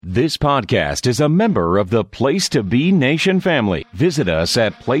This podcast is a member of the Place to Be Nation family. Visit us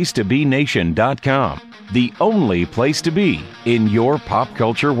at placetobenation.com, the only place to be in your pop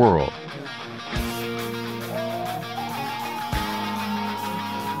culture world.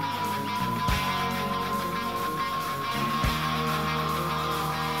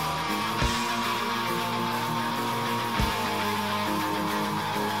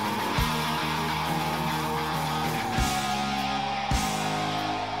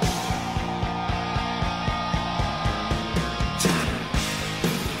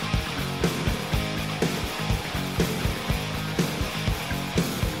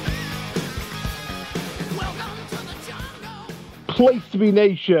 Place to Be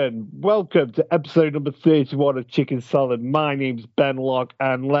Nation, welcome to episode number 31 of Chicken Salad. My name's Ben Locke,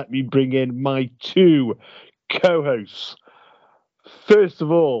 and let me bring in my two co-hosts. First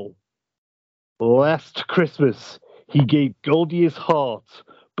of all, last Christmas, he gave Goldie his heart,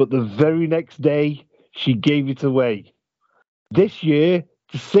 but the very next day, she gave it away. This year,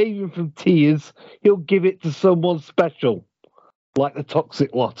 to save him from tears, he'll give it to someone special. Like the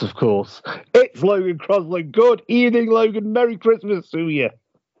Toxic Lot, of course. It's Logan Crosland. Good evening, Logan. Merry Christmas to you.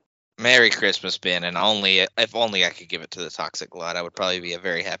 Merry Christmas, Ben. And if only I could give it to the Toxic Lot, I would probably be a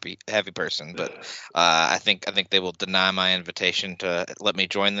very happy person. But I think they will deny my invitation to let me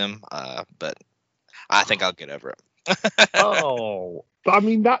join them. But I think I'll get over it. Oh, I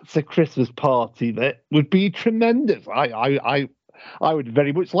mean, that's a Christmas party that would be tremendous. I would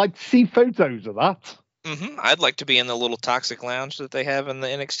very much like to see photos of that. Mm-hmm. I'd like to be in the little Toxic Lounge that they have in the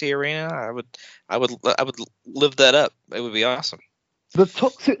NXT arena. I would live that up. It would be awesome. The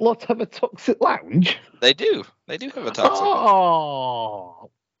Toxic Lot have a Toxic Lounge? They do. They do have a Toxic. Oh,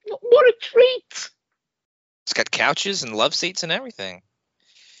 what a treat! It's got couches and love seats and everything.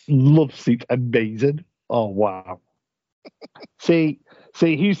 Love seat, amazing. Oh wow. see,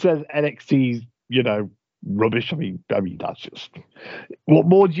 who says NXT's, rubbish? I mean, that's just, what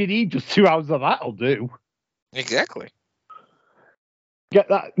more do you need? Just 2 hours of that'll do. Exactly. Get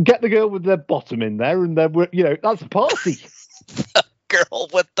the girl with the bottom in there, and then that's a party. The girl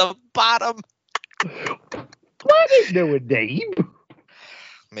with the bottom. I didn't know her name.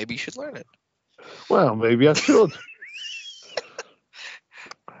 Maybe you should learn it. Well, maybe I should.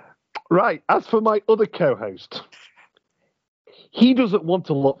 Right. As for my other co-host, he doesn't want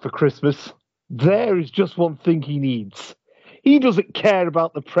a lot for Christmas. There is just one thing he needs. He doesn't care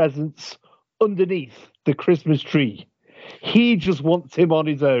about the presents underneath the Christmas tree. He just wants him on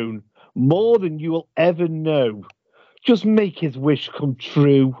his own, more than you will ever know. Just make his wish come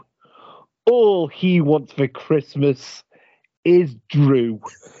true. All he wants for Christmas is Drew.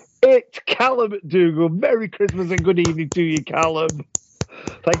 It's Callum McDougall. Merry Christmas and good evening to you, Callum.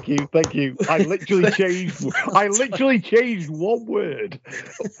 Thank you. I literally changed one word.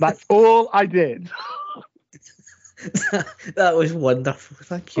 That's all I did. That was wonderful.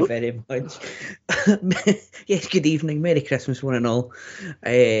 Thank you very much. Yes, good evening. Merry Christmas, one and all.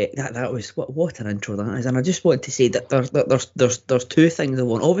 That was what an intro that is. And I just want to say that there's two things I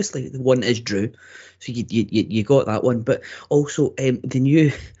want. Obviously, the one is Drew, so you got that one. But also the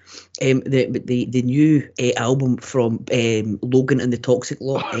new. The new album from Logan and the Toxic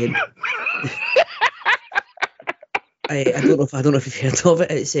Lot. I don't know if you've heard of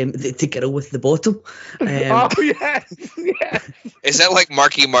it. It's the girl with the bottom. Oh yes. Is that like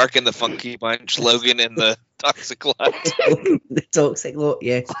Marky Mark and the Funky Bunch, Logan and the Toxic Lot? The Toxic Lot,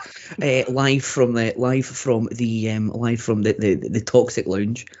 yes. Live from the Toxic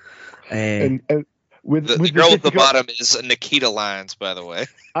Lounge. With the girl at the bottom is Nikita Lyons, by the way.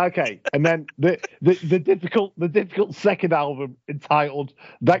 Okay, and then the difficult second album entitled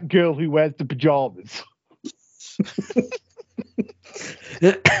 "That Girl Who Wears the Pajamas."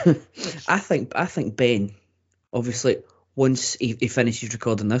 I think Ben, obviously, once he finishes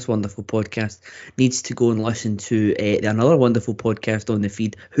recording this wonderful podcast, needs to go and listen to another wonderful podcast on the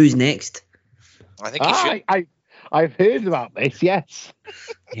feed. Who's next? I think he should. I've heard about this, yes.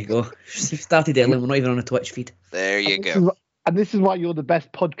 There you go. Started early, we're not even on a Twitch feed. There you go. And this is why you're the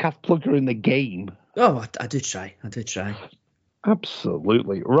best podcast plugger in the game. Oh, I do try.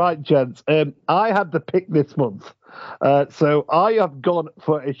 Absolutely. Right, gents. I had the pick this month. So I have gone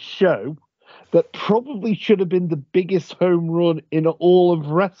for a show that probably should have been the biggest home run in all of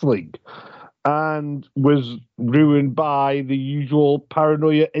wrestling and was ruined by the usual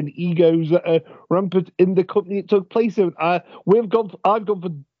paranoia and egos that are rampant in the company it took place in. I've gone for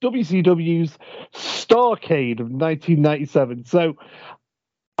WCW's Starrcade of 1997. So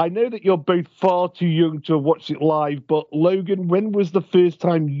I know that you're both far too young to watch it live, but Logan, when was the first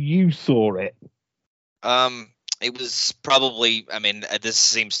time you saw it? It was probably, I mean, this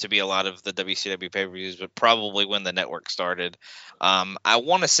seems to be a lot of the WCW pay-per-views, but probably when the network started. I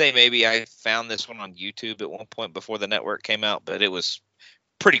want to say maybe I found this one on YouTube at one point before the network came out, but it was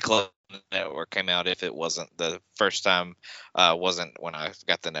pretty close when the network came out. If it wasn't the first time, wasn't when I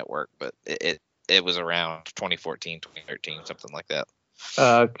got the network, but it was around 2014, 2013, something like that.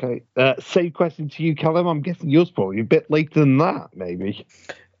 Okay. Same question to you, Callum. I'm guessing yours probably a bit later than that, maybe.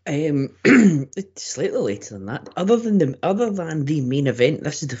 It's slightly later than that. Other than the main event,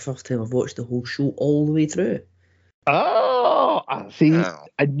 this is the first time I've watched the whole show all the way through. Oh, I see.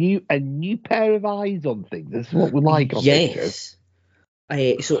 A new pair of eyes on things. This is what we like on this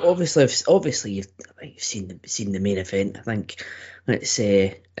show. So obviously you've seen the main event. I think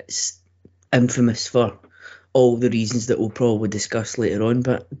it's infamous for all the reasons that we'll probably discuss later on.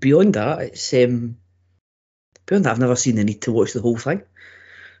 But beyond that, I've never seen the need to watch the whole thing.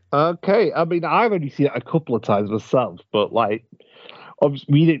 Okay, I mean, I've only seen it a couple of times myself, but like,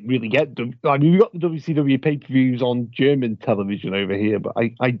 obviously, we didn't really get. I mean, we got the WCW pay-per-views on German television over here, but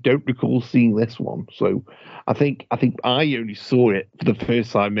I don't recall seeing this one. So, I think I only saw it for the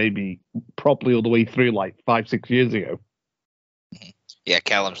first time, maybe properly all the way through, like 5-6 years ago. Yeah,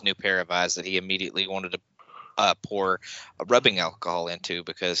 Callum's new pair of eyes that he immediately wanted to pour rubbing alcohol into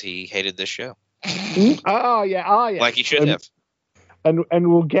because he hated this show. Oh yeah. Like he should have. And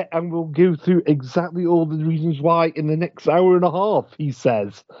we'll go through exactly all the reasons why in the next hour and a half. He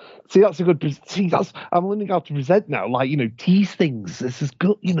says, "See, that's a good. See, I'm learning how to present now. Like, tease things. This is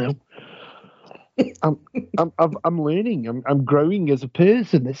good. I'm learning. I'm growing as a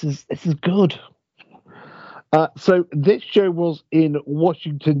person. This is good." So this show was in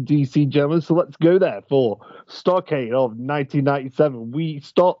Washington D.C., gentlemen. So let's go there for Starrcade of 1997. We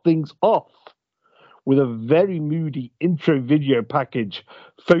start things off with a very moody intro video package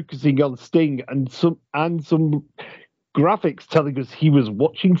focusing on Sting and some graphics telling us he was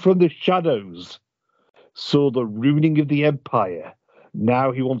watching from the shadows, saw the ruining of the empire.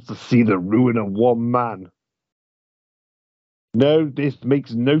 Now he wants to see the ruin of one man. No, this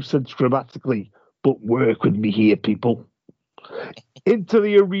makes no sense grammatically, but work with me here, people. Into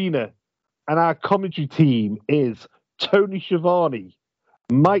the arena, and our commentary team is Tony Schiavone,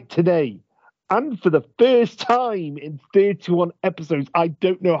 Mike Tenay, and for the first time in 31 episodes, I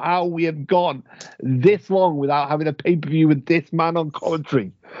don't know how we have gone this long without having a pay-per-view with this man on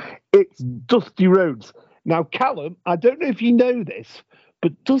commentary. It's Dusty Rhodes. Now, Callum, I don't know if you know this,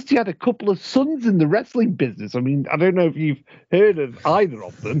 but Dusty had a couple of sons in the wrestling business. I mean, I don't know if you've heard of either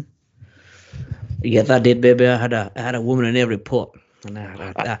of them. Yes, I did, baby. I had a woman in every port, and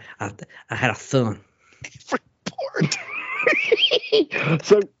I had a son. Report.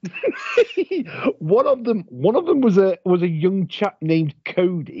 So one of them was a young chap named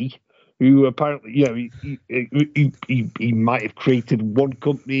Cody, who apparently he might have created one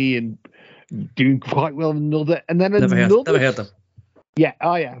company and doing quite well in another, and then never heard them. Yeah,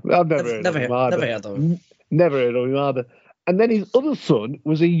 I've never heard of him. Never heard of him either. And then his other son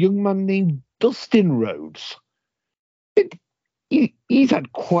was a young man named Dustin Rhodes. He's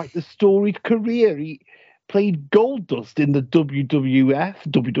had quite the storied career. He played Goldust in the WWF,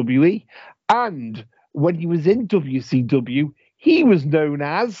 WWE, and when he was in WCW, he was known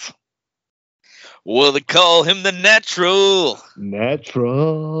as... Well, they call him the Natural.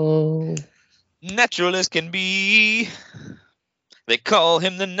 Natural as can be. They call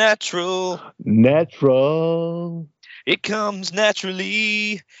him the Natural. It comes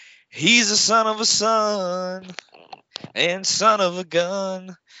naturally. He's the son of a son and son of a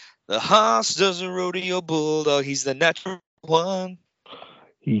gun. The horse does a rodeo bulldog. He's the natural one.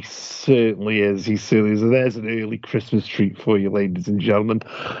 He certainly is. There's an early Christmas treat for you, ladies and gentlemen.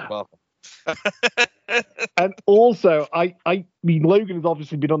 Welcome. And also, I mean, Logan has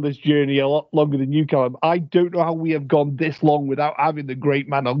obviously been on this journey a lot longer than you, Callum. I don't know how we have gone this long without having the great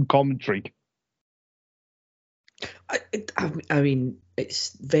man on commentary. I mean, it's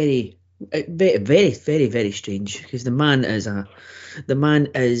very, very, very, very, very strange because the man is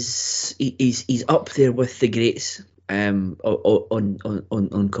he's up there with the greats on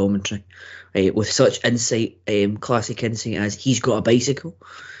commentary with such insight, classic insight as he's got a bicycle,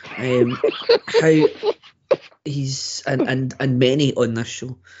 how he's and many on this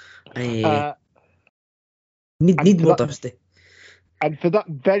show need more Dusty. And for that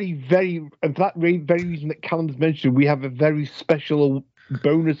very reason that Callum's mentioned, we have a very special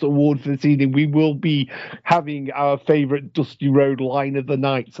bonus award for this evening. We will be having our favourite Dusty Road line of the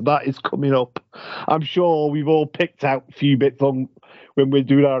night, so that is coming up. I'm sure we've all picked out a few bits on when we're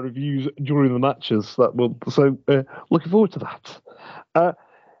doing our reviews during the matches. Looking forward to that.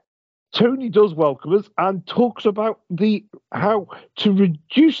 Tony does welcome us and talks about how to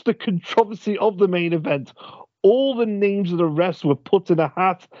reduce the controversy of the main event. All the names of the rest were put in a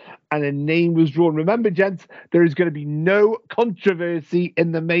hat and a name was drawn. Remember, gents, there is going to be no controversy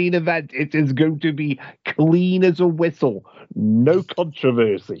in the main event. It is going to be clean as a whistle. No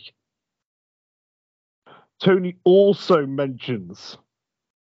controversy. Tony also mentions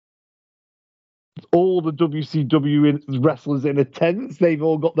all the WCW wrestlers in attendance. They've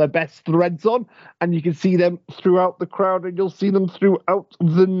all got their best threads on, and you can see them throughout the crowd, and you'll see them throughout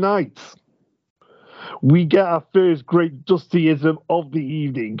the night. We get our first great Dustyism of the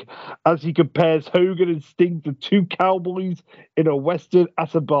evening as he compares Hogan and Sting to two cowboys in a western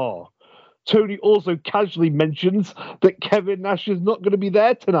at a bar. Tony also casually mentions that Kevin Nash is not going to be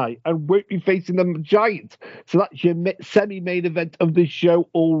there tonight and won't be facing the Giant. So that's your semi-main event of this show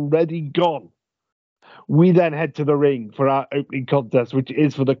already gone. We then head to the ring for our opening contest, which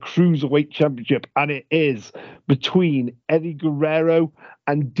is for the Cruiserweight Championship, and it is between Eddie Guerrero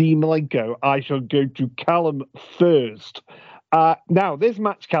and Dean Malenko. I shall go to Callum first. Now, this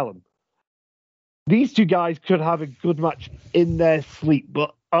match, Callum, these two guys could have a good match in their sleep,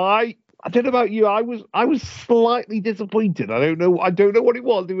 but I don't know about you. I was slightly disappointed. I don't know what it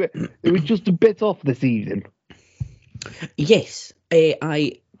was. It was just a bit off this evening. Yes,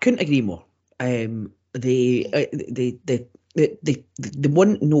 I couldn't agree more. The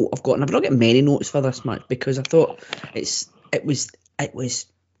one note I've got, and I've not got many notes for this match because I thought it was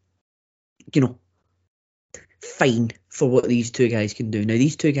fine for what these two guys can do. Now,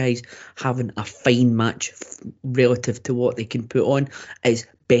 these two guys having a fine match relative to what they can put on is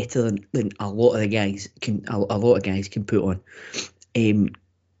better than a lot of guys can put on.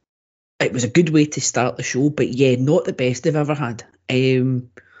 It was a good way to start the show, but yeah, not the best they've ever had.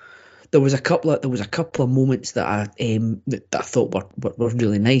 There was a couple of moments that I thought were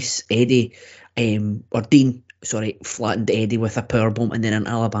really nice. Dean flattened Eddie with a powerbomb and then an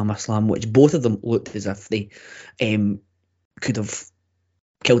Alabama slam, which both of them looked as if they could have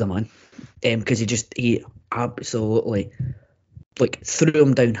killed a man, because he absolutely threw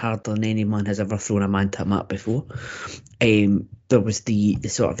him down harder than any man has ever thrown a man to a mat before. There was the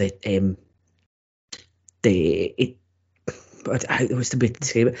sort of how was the way to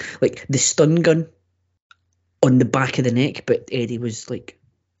describe it? Like the stun gun on the back of the neck, but Eddie was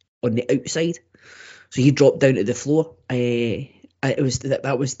on the outside, so he dropped down to the floor. That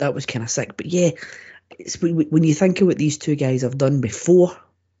was kind of sick. But yeah, it's when you think of what these two guys have done before,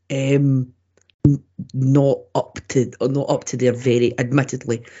 not up to their very,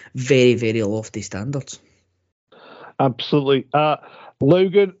 admittedly, very, very lofty standards. Absolutely,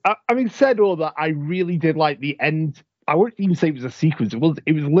 Logan. I mean, said all that, I really did like the end. I wouldn't even say it was a sequence. It was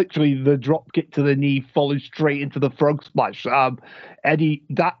literally the drop kick to the knee followed straight into the frog splash. Eddie,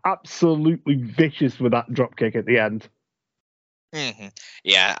 that absolutely vicious with that drop kick at the end. Mm-hmm.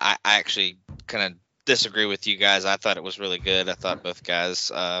 Yeah, I actually kind of disagree with you guys. I thought it was really good. I thought both guys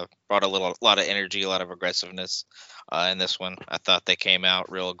brought a lot of energy, a lot of aggressiveness in this one. I thought they came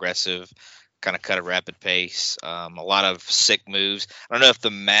out real aggressive, kind of cut a rapid pace, a lot of sick moves. I don't know if the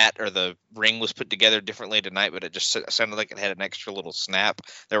mat or the ring was put together differently tonight, but it just sounded like it had an extra little snap.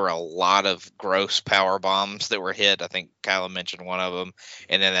 There were a lot of gross power bombs that were hit. I think Kyle mentioned one of them,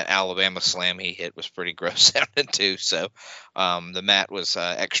 and then that Alabama slam he hit was pretty gross sounding too. So the mat was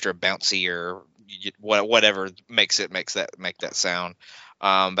extra bouncy or whatever make that sound.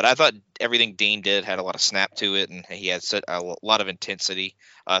 But I thought everything Dean did had a lot of snap to it, and he had a lot of intensity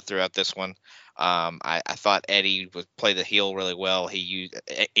throughout this one. I thought Eddie would play the heel really well. He used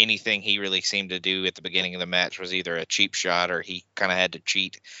anything he really seemed to do at the beginning of the match was either a cheap shot or he kind of had to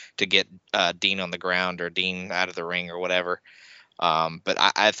cheat to get Dean on the ground or Dean out of the ring or whatever. But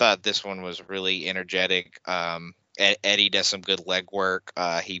I thought this one was really energetic. Eddie does some good leg work.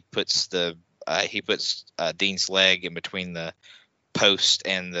 He puts Dean's leg in between the post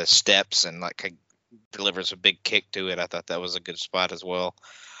and the steps and delivers a big kick to it. I thought that was a good spot as well.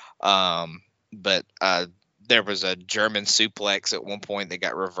 But there was a German suplex at one point that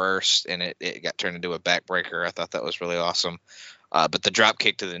got reversed and it got turned into a backbreaker. I thought that was really awesome. But the drop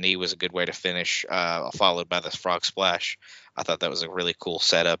kick to the knee was a good way to finish, followed by this frog splash. I thought that was a really cool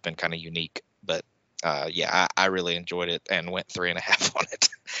setup and kind of unique. But yeah, I really enjoyed it and went 3.5 on it.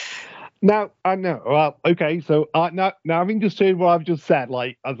 Now, I know. Well, okay. So now having just heard what I've just said,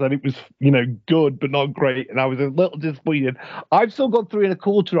 I said it was, good but not great, and I was a little disappointed. I've still got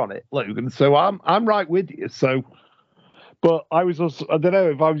 3.25 on it, Logan. So I'm right with you. So, but I was also, I don't know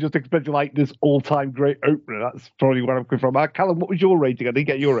if I was just expecting this all-time great opener. That's probably where I'm coming from. Callum, what was your rating? I didn't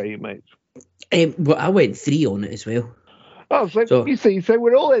get your rating, mate. Well, I went 3 on it as well. Oh, so you see, so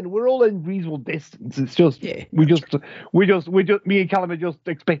we're all in reasonable distance. It's just me and Callum are just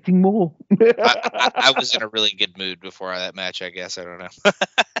expecting more. I was in a really good mood before that match, I guess. I don't know.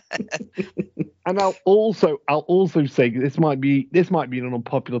 And I'll also say this might be an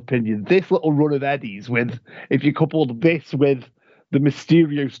unpopular opinion. This little run of Eddie's if you coupled this with the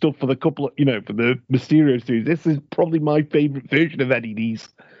Mysterio stuff for the for the Mysterio series, this is probably my favorite version of Eddie these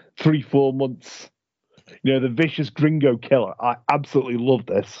 3-4 months. The vicious gringo killer. I absolutely love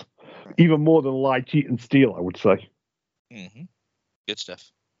this. Even more than Lie, Cheat, and Steal, I would say. Mm-hmm. Good stuff.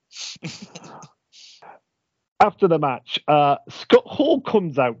 After the match, Scott Hall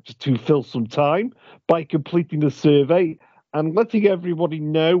comes out to fill some time by completing the survey and letting everybody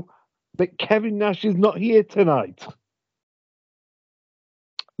know that Kevin Nash is not here tonight.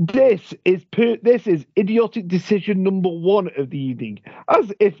 This is idiotic decision number 1 of the evening.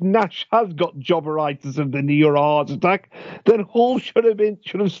 As if Nash has got jobberitis of the knee or a heart attack, then Hall should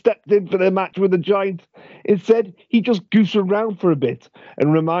have stepped in for the match with the Giant. Instead, he just gooses around for a bit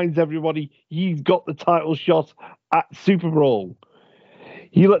and reminds everybody he's got the title shot at Super Bowl.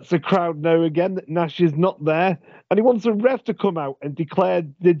 He lets the crowd know again that Nash is not there, and he wants a ref to come out and declare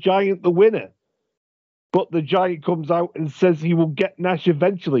the Giant the winner. But the Giant comes out and says he will get Nash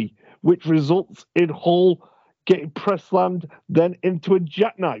eventually, which results in Hall getting press slammed, then into a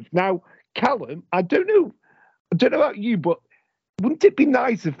jackknife. Now, Callum, I don't know about you, but wouldn't it be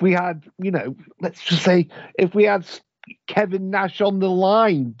nice if we had, let's just say, if we had Kevin Nash on the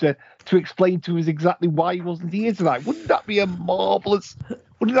line to explain to us exactly why he wasn't here tonight? Wouldn't that be a marvelous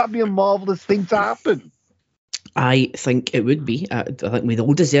thing to happen? I think it would be. I think we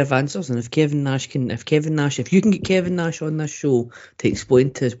all deserve answers, and if you can get Kevin Nash on this show to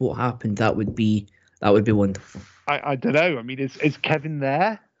explain to us what happened, that would be wonderful. I don't know. I mean, is Kevin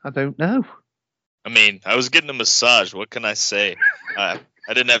there? I don't know. I mean, I was getting a massage. What can I say? I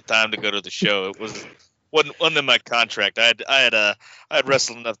didn't have time to go to the show. It wasn't in my contract. I had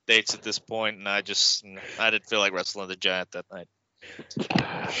wrestled enough dates at this point, and I didn't feel like wrestling the Giant that night.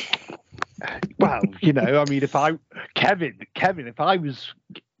 Well, I mean, if I was,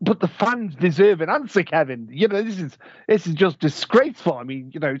 but the fans deserve an answer, Kevin. This is just disgraceful. I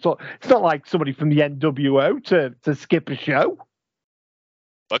mean, it's not like somebody from the NWO to skip a show.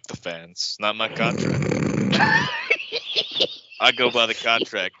 Fuck the fans. Not my contract. I go by the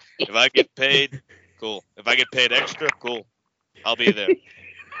contract. If I get paid, cool. If I get paid extra, cool. I'll be there.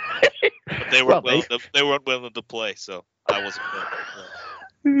 But they weren't willing to play, so I wasn't willing to play.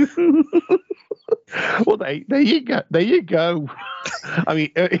 Well, there you go. I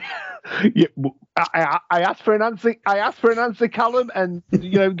mean, I asked for an answer, Callum, and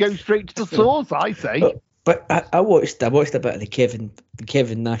go straight to the source. I say. But I watched a bit of the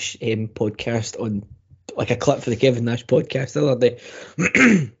Kevin Nash podcast on, like, a clip for the Kevin Nash podcast the other day.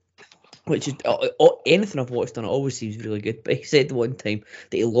 Which is anything I've watched on it always seems really good. But he said the one time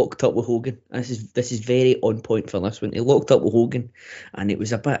that he locked up with Hogan. This is very on point for this one. He locked up with Hogan, and it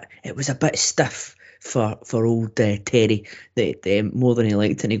was a bit stiff for old Terry that more than he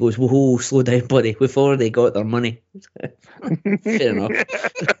liked. And he goes, "Whoa, slow down, buddy. We've already got their money." Fair enough.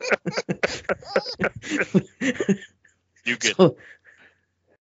 You get. Go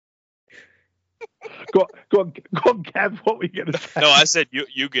on, Kev. What were you going to say? No, I said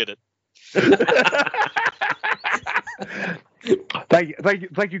you get it.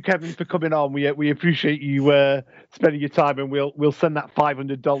 Thank you, Kevin, for coming on. We appreciate you spending your time, and we'll send that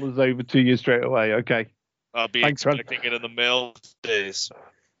 $500 over to you straight away. Okay. I'll be expecting it in the mail days.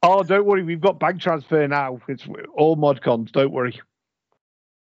 Oh, don't worry, we've got bank transfer now. It's all ModCons. Don't worry.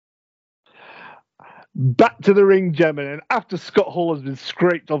 Back to the ring, gentlemen, and after Scott Hall has been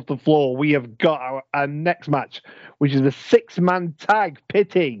scraped off the floor, we have got our next match, which is a 6-man tag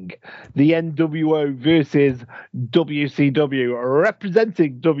pitting the NWO versus WCW.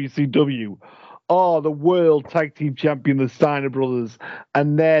 Representing WCW are the World Tag Team Champion, the Steiner Brothers,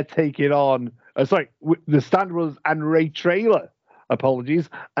 and they're taking on, the Steiner Brothers and Ray Traylor, apologies,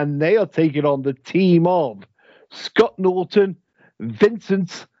 and they are taking on the team of Scott Norton,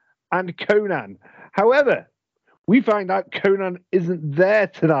 Vincent, and Conan. However, we find out Conan isn't there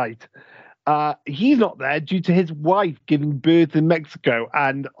tonight. He's not there due to his wife giving birth in Mexico,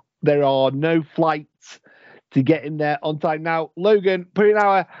 and there are no flights to get him there on time. Now, Logan, putting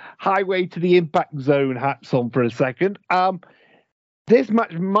our highway to the Impact Zone hats on for a second. This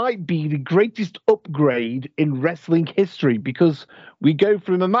match might be the greatest upgrade in wrestling history, because we go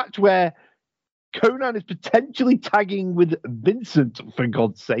from a match where Conan is potentially tagging with Vincent, for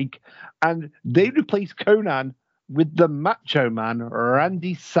God's sake, and they replace Conan with the Macho Man,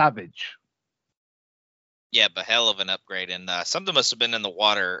 Randy Savage. Yeah, but hell of an upgrade, and something must have been in the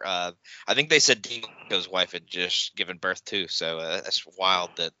water. I think they said Dingo's wife had just given birth too, so that's wild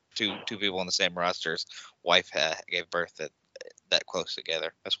that two people on the same roster's wife gave birth that close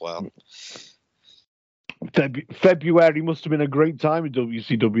together. That's wild. February must have been a great time in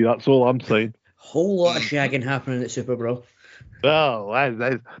WCW. That's all I'm saying. Whole lot of shagging happening at Super Bro. Oh,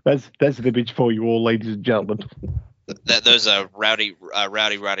 there's an image for you all, ladies and gentlemen. Those Rowdy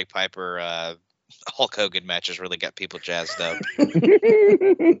Piper Hulk Hogan matches really got people jazzed up.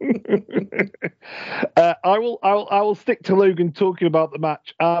 I will stick to Logan talking about the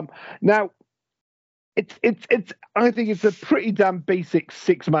match. Now, it's I think it's a pretty damn basic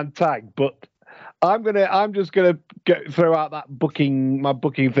 6-man tag, but I'm just gonna throw out my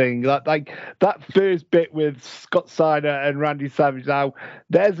booking thing. That first bit with Scott Steiner and Randy Savage. Now,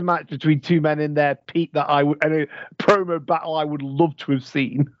 there's a match between two men in there, Pete, and a promo battle I would love to have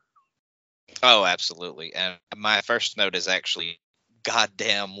seen. Oh, absolutely. And my first note is actually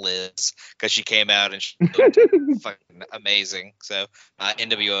goddamn Liz, because she came out and she looked fucking amazing. So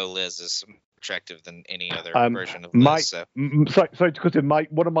NWO Liz is more attractive than any other version of Liz. Sorry to cut in.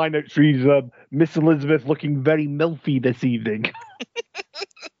 One of my notes reads, Miss Elizabeth looking very milfy this evening.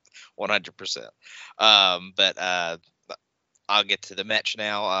 100%. But I'll get to the match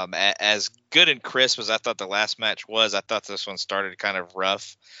now. As good and crisp as I thought the last match was, I thought this one started kind of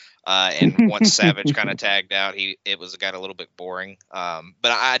rough. And once Savage kind of tagged out, it got a little bit boring. But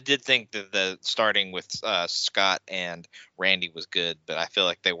I did think that the starting with Scott and Randy was good, but I feel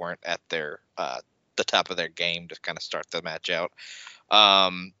like they weren't at their the top of their game to kind of start the match out.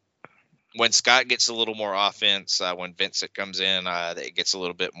 When Scott gets a little more offense, when Vincent comes in, it gets a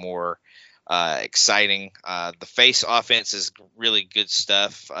little bit more exciting. The face offense is really good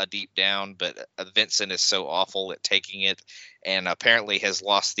stuff deep down, but Vincent is so awful at taking it, and apparently has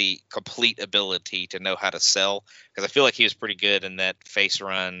lost the complete ability to know how to sell, because I feel like he was pretty good in that face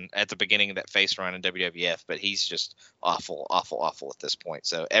run at the beginning of that face run in WWF, but he's just awful at this point.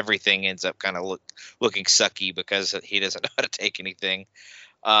 So everything ends up kind of looking sucky because he doesn't know how to take anything.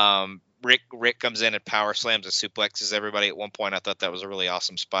 Rick comes in and power slams and suplexes everybody at one point. I thought that was a really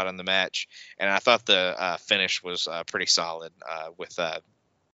awesome spot in the match, and I thought the finish was pretty solid with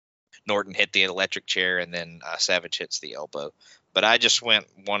Norton hit the electric chair and then Savage hits the elbow. But I just went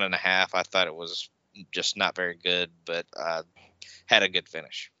 1.5. I thought it was just not very good, but had a good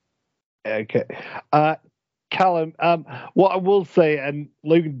finish. Okay. Callum, what I will say, and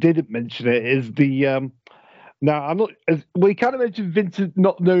Logan didn't mention it, is the... Now, I'm not. We kind of mentioned Vincent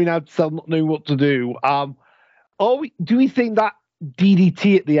not knowing how to sell, not knowing what to do. Do we think that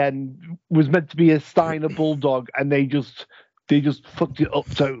DDT at the end was meant to be a Steiner Bulldog, and they just fucked it up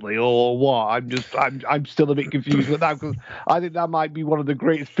totally, or what? I'm still a bit confused with that, because I think that might be one of the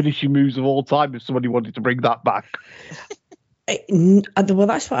greatest finishing moves of all time if somebody wanted to bring that back. Well,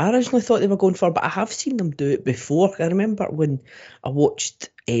 that's what I originally thought they were going for, but I have seen them do it before. I remember when I watched.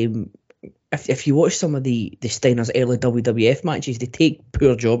 If you watch some of the Steiner's early WWF matches, they take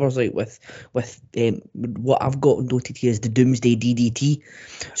poor jobbers out with what I've got noted here as the Doomsday DDT.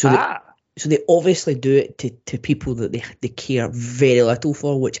 So they obviously do it to people that they care very little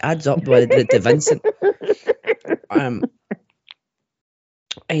for, which adds up when they did it to Vincent.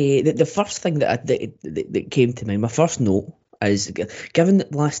 The first thing that came to mind, my first note, is given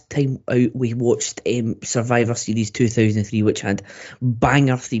that last time out we watched Survivor Series 2003, which had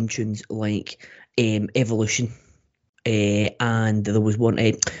banger theme tunes like Evolution, and there was one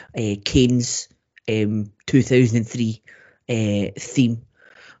Kane's 2003 theme.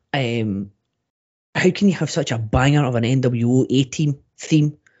 How can you have such a banger of an NWO A-Team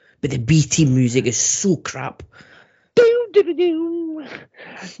theme, but the B-Team music is so crap?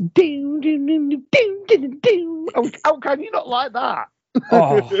 How can you not like that?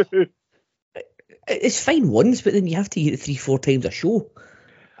 Oh, it's fine once, but then you have to eat it 3-4 times a show.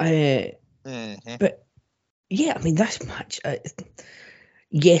 But yeah, I mean, this match.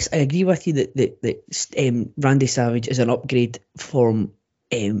 Yes, I agree with you that Randy Savage is an upgrade from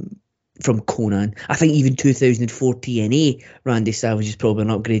Conan. I think even 2004 TNA Randy Savage is probably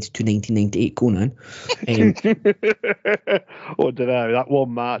an upgrade to 1998 Conan. I don't know, that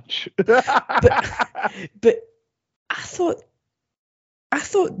one match. but I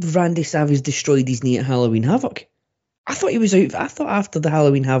thought Randy Savage destroyed his knee at Halloween Havoc. I thought he was out. I thought after the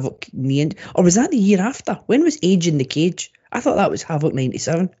Halloween Havoc knee injury, or was that the year after? When was Age in the Cage? I thought that was Havoc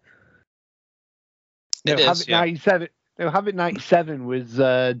 97. Havoc 97. No, Havoc 97 was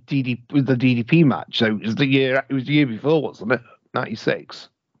the DDP match. So it was the year before, wasn't it? 96.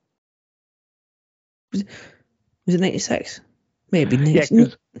 Was it 96? Maybe. Yeah,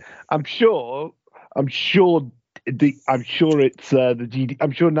 because I'm sure I'm sure it's the GD.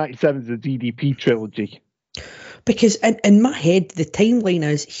 I'm sure 97 is the DDP trilogy. Because in my head, the timeline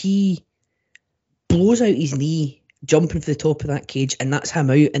is he blows out his knee jumping for the top of that cage, and that's him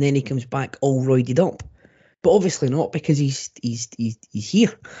out, and then he comes back all roided up. But obviously not, because he's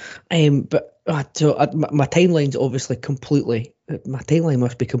here. So my timeline's obviously completely. My timeline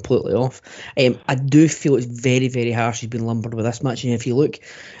must be completely off. I do feel it's very, very harsh he's been lumbered with this match. And if you look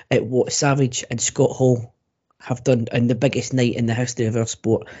at what Savage and Scott Hall have done in the biggest night in the history of our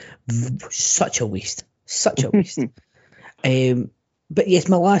sport, such a waste. But yes,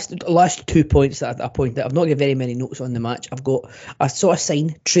 my last 2 points that I pointed out, I've not got very many notes on the match. I saw a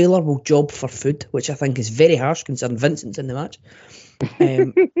sign, trailer will job for food, which I think is very harsh considering Vincent's in the match.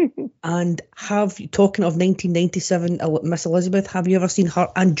 And talking of 1997 Miss Elizabeth, have you ever seen her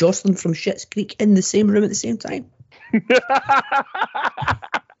and Jocelyn from Schitt's Creek in the same room at the same time?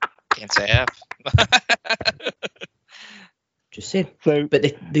 Can't say I have. Just saying. So, but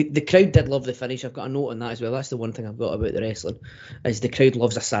the crowd did love the finish. I've got a note on that as well. That's the one thing I've got about the wrestling, is the crowd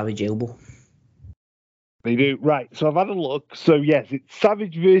loves a Savage elbow. They do. Right, so I've had a look. So yes, it's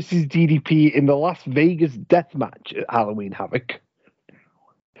Savage versus DDP in the Las Vegas death match at Halloween Havoc.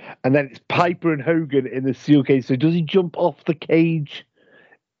 And then it's Piper and Hogan in the steel cage. So does he jump off the cage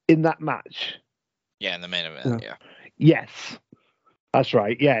in that match? Yeah, in the main event, yeah. Yes. That's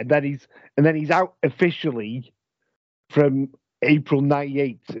right. Yeah, and then he's out officially from April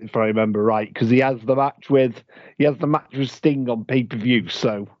 98, if I remember right, because he has the match with Sting on pay-per-view.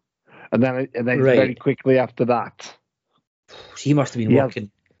 So and then right. Very quickly after that. So he must have been working.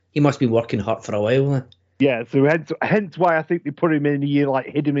 He must be working hard for a while. Then. Yeah, so hence why I think they put him in a year, like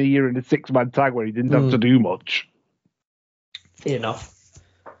hit him a year in a 6-man tag where he didn't have to do much. Fair enough.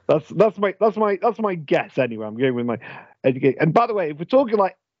 That's my guess anyway. I'm going with my education. And by the way, if we're talking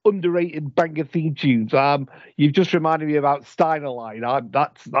like underrated banger theme tunes, you've just reminded me about Steiner Line.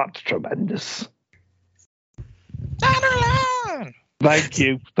 That's tremendous. Steiner Line. Thank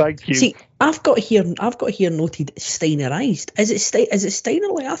you. See, I've got here noted Steinerized. Is it Steiner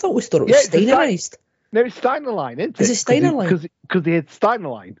Line? I thought it was Steinerized. No, it's Steiner Line, isn't it? Is it Steiner Line? Because they had Steiner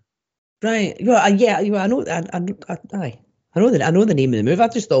Line. Right. Well, I know. I know the name of the move. I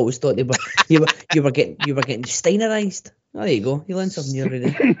just always thought they were you were getting Steinerized. Oh, there you go. You learned something new every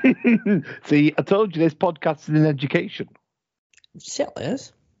day. See, I told you this podcast is an education. It certainly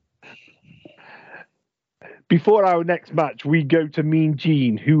is. Before our next match, we go to Mean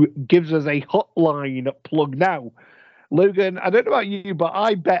Gene, who gives us a hotline plug now. Logan, I don't know about you, but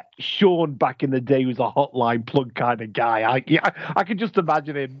I bet Sean back in the day was a hotline plug kind of guy. I could just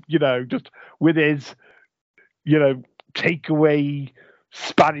imagine him, just with his, takeaway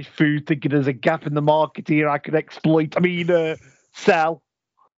Spanish food, thinking there's a gap in the market here I could exploit. Sell.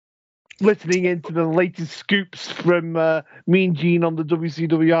 Listening into the latest scoops from Mean Gene on the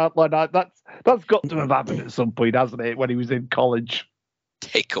WCW hotline. That's got to have happened at some point, hasn't it, when he was in college?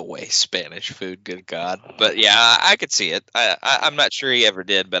 Takeaway Spanish food, good God. But yeah, I could see it. I'm not sure he ever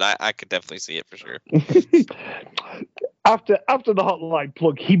did, but I could definitely see it for sure. After the hotline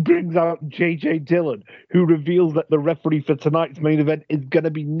plug, he brings out JJ Dillon, who reveals that the referee for tonight's main event is going to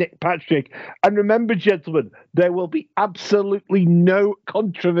be Nick Patrick. And remember, gentlemen, there will be absolutely no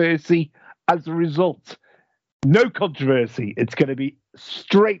controversy as a result. No controversy. It's going to be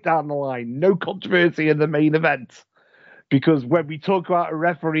straight down the line. No controversy in the main event. Because when we talk about a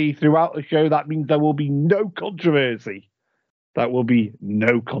referee throughout the show, that means there will be no controversy. That will be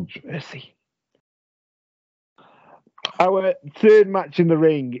no controversy. Our third match in the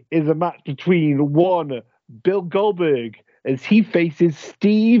ring is a match between one Bill Goldberg as he faces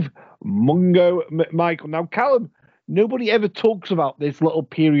Steve Mungo McMichael. Now, Callum, nobody ever talks about this little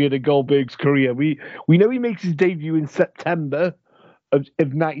period of Goldberg's career. We know he makes his debut in September of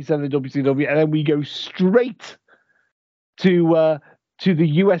 97 WCW, and then we go straight to the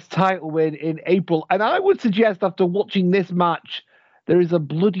US title win in April. And I would suggest after watching this match, there is a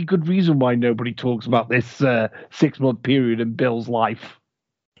bloody good reason why nobody talks about this 6-month period in Bill's life.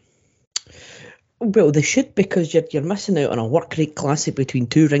 Well, they should, because you're missing out on a work rate classic between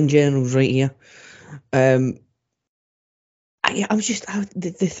two ring generals right here. The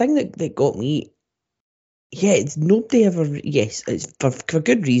thing that got me. Yeah, it's nobody ever. Yes, it's for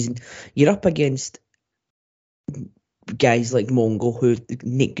good reason. You're up against guys like Mongo, who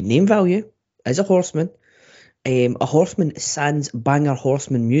name value as a horseman. A horseman sans banger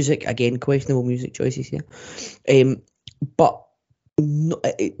horseman music. Again, questionable music choices here. But no,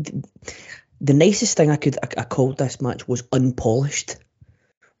 the nicest thing I called this match was unpolished.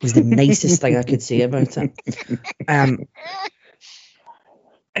 Was the nicest thing I could say about it.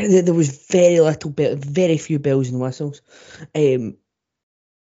 there was very few bells and whistles. And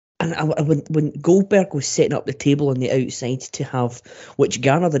when Goldberg was setting up the table on the outside to have, which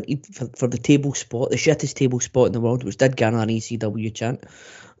garnered for the table spot, the shittest table spot in the world, which did garner an ECW chant.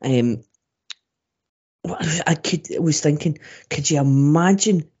 I was thinking, could you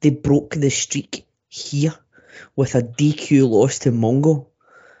imagine they broke the streak here with a DQ loss to Mongo?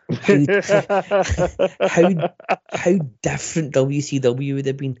 How different WCW would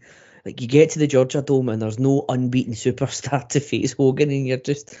have been. Like, you get to the Georgia Dome and there's no unbeaten superstar to face Hogan, and you're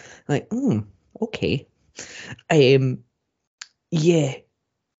just like, okay. Yeah.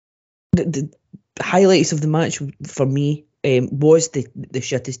 The highlights of the match for me was the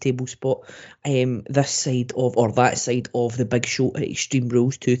shittest table spot. This side of, or that side of, the Big Show at Extreme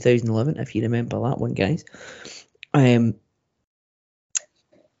Rules 2011, if you remember that one, guys. Mike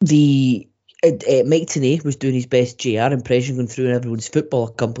Tenay was doing his best JR impression, going through everyone's football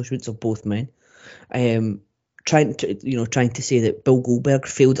accomplishments of both men. Trying to say that Bill Goldberg,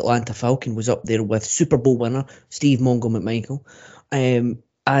 failed Atlanta Falcon, was up there with Super Bowl winner Steve Mongo McMichael. And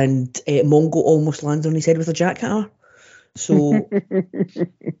Mongo almost landed on his head with a jackhammer. So,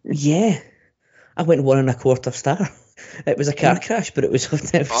 yeah. I went 1.25 star. It was a car crash, but it was...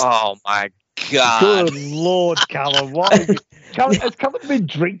 Oh, my God. Good Lord, Callum. What has Callum been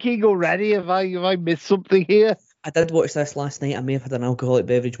drinking already? Have I missed something here? I did watch this last night. I may have had an alcoholic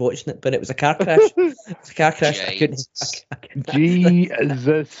beverage watching it, but it was a car crash. It was a car crash. I couldn't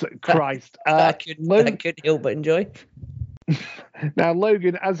Jesus Christ. I couldn't help but enjoy. Now,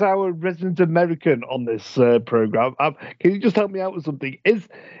 Logan, as our resident American on this program, can you just help me out with something? Is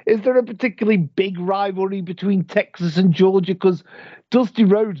there a particularly big rivalry between Texas and Georgia? Because Dusty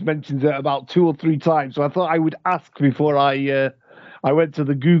Rhodes mentions it about 2 or 3 times, so I thought I would ask before I went to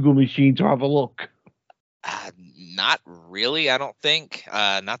the Google machine to have a look. Not really, I don't think.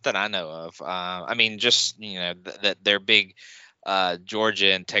 Not that I know of. I mean, just, that they're big.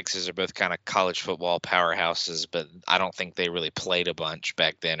 Georgia and Texas are both kind of college football powerhouses, but I don't think they really played a bunch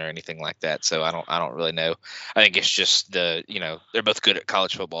back then or anything like that. So I don't really know. I think it's just they're both good at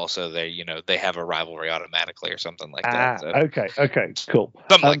college football, so they have a rivalry automatically or something like that. So. Okay, cool.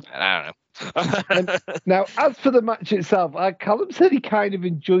 Something like that. I don't know. Now, as for the match itself, Callum said he kind of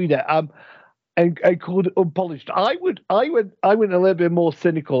enjoyed it. And called it unpolished. I went a little bit more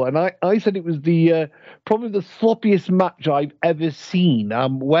cynical, and I said it was the probably the sloppiest match I've ever seen.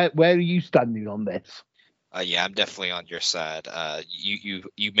 Where are you standing on this? Yeah, I'm definitely on your side. You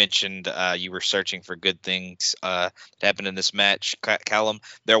mentioned you were searching for good things that happened in this match, Callum.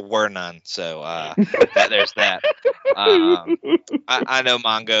 There were none, so there's that. I know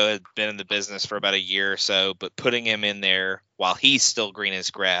Mongo had been in the business for about a year or so, but putting him in there while he's still green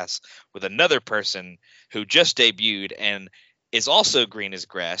as grass with another person who just debuted and is also green as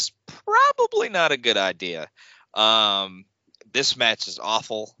grass, probably not a good idea. This match is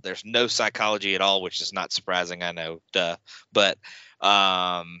awful. There's no psychology at all, which is not surprising, I know, but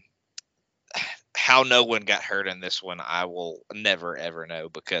how no one got hurt in this one, I will never, ever know,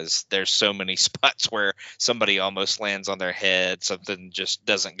 because there's so many spots where somebody almost lands on their head. Something just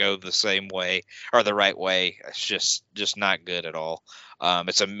doesn't go the same way or the right way. It's just not good at all.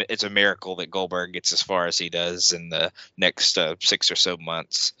 It's a miracle that Goldberg gets as far as he does in the next 6 or so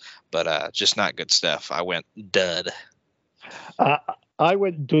months, but just not good stuff. I went dud. I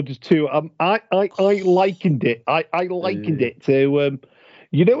went dud too. I likened it. I likened it to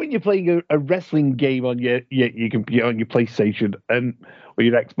when you're playing a wrestling game on your computer, on your PlayStation or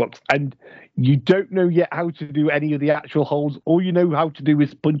your Xbox, and you don't know yet how to do any of the actual holds. All you know how to do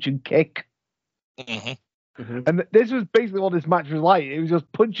is punch and kick. Mm-hmm. Mm-hmm. And this was basically what this match was like. It was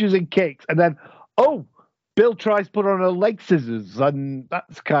just punches and kicks, and then Bill tries to put on a leg scissors, and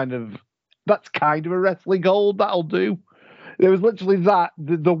that's kind of a wrestling hold. That'll do. There was literally that,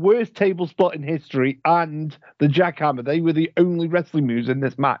 the worst table spot in history, and the jackhammer. They were the only wrestling moves in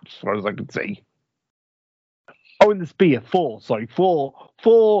this match, as far as I could see. Oh, and the spear. 4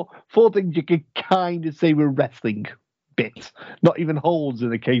 things you could kind of say were wrestling bits. Not even holds in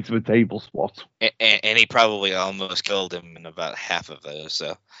the case of a table spot. And he probably almost killed him in about half of those.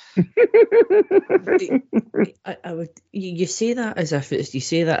 So I would. You say that as if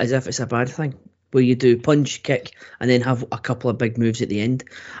it's a bad thing, where you do punch, kick, and then have a couple of big moves at the end.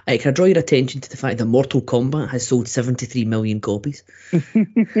 Can I draw your attention to the fact that Mortal Kombat has sold 73 million copies?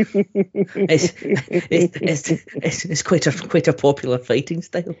 It's quite a popular fighting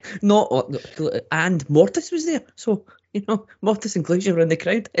style. And Mortis was there, so Mortis and Glacier were in the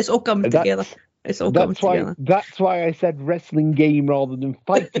crowd. It's all coming together. Together. That's why I said wrestling game rather than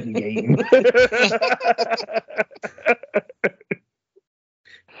fighting game.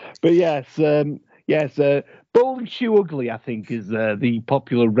 But yes, bowling shoe ugly, I think, is the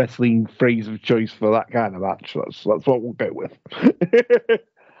popular wrestling phrase of choice for that kind of match. That's what we'll go with.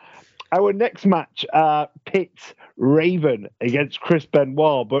 Our next match pits Raven against Chris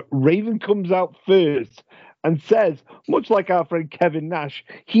Benoit, but Raven comes out first and says, much like our friend Kevin Nash,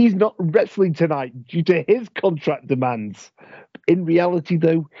 he's not wrestling tonight due to his contract demands. In reality,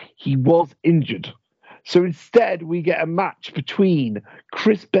 though, he was injured. So instead, we get a match between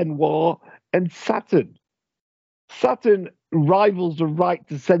Chris Benoit and Saturn. Saturn rivals the right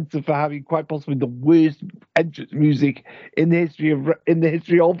to censor for having quite possibly the worst entrance music in the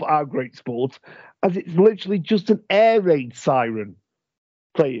history of our great sport, as it's literally just an air raid siren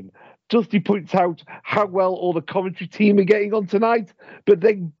playing. Dusty points out how well all the commentary team are getting on tonight, but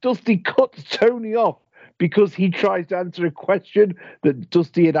then Dusty cuts Tony off because he tries to answer a question that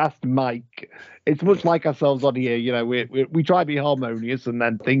Dusty had asked Mike. It's much like ourselves on here, you know, we try to be harmonious and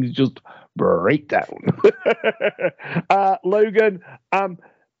then things just break down. Logan,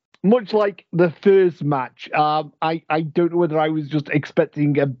 much like the first match, I don't know whether I was just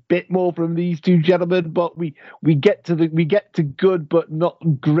expecting a bit more from these two gentlemen, but we get to good but not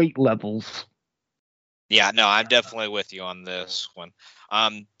great levels. Yeah, no, I'm definitely with you on this one.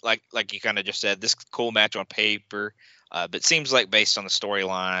 Like you kind of just said, this cool match on paper, but it seems like based on the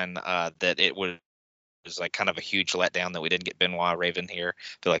storyline that it was like kind of a huge letdown that we didn't get Benoit Raven here. I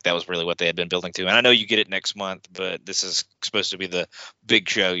feel like that was really what they had been building to. And I know you get it next month, but this is supposed to be the big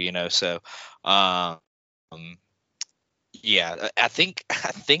show, you know. So, yeah, I think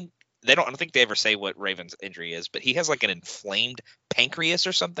I don't think they ever say what Raven's injury is, but he has like an inflamed pancreas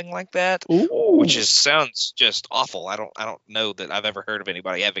or something like that, which sounds just awful. I don't know that I've ever heard of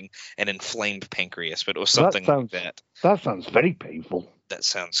anybody having an inflamed pancreas, but it was something like that. That sounds very painful. That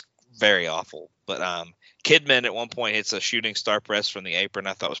sounds very awful. But Kidman at one point hits a shooting star press from the apron.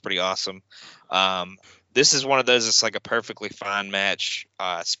 I thought was pretty awesome. This is one of those. It's like a perfectly fine match.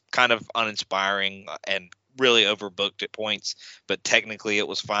 It's kind of uninspiring and really overbooked at points, but technically it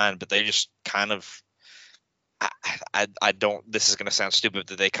was fine. But they just kind of, I don't. This is going to sound stupid,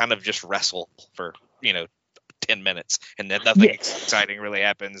 that they kind of just wrestle for 10 minutes, and then nothing exciting really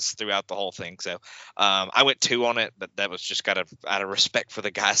happens throughout the whole thing. So I went 2 on it, but that was just kind of out of respect for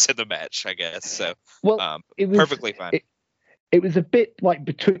the guys in the match, I guess. So it was perfectly fine. It was a bit like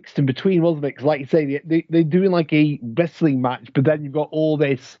betwixt and between, wasn't it? Because like you say, they're doing like a wrestling match, but then you've got all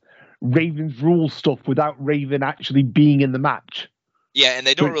this Raven's Rules stuff without Raven actually being in the match. Yeah, and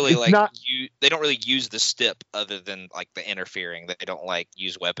they don't really they don't really use the stip other than like the interfering. They don't like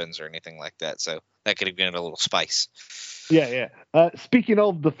use weapons or anything like that. So that could have given it a little spice. Yeah. Speaking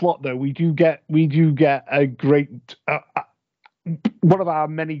of the flop, though, we do get a great one of our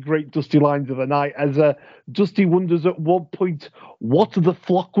many great Dusty lines of the night, as Dusty wonders at one point what the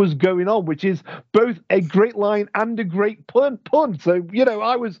flock was going on, which is both a great line and a great pun. So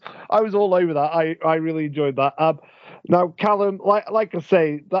I was all over that. I really enjoyed that. Now, Callum, like I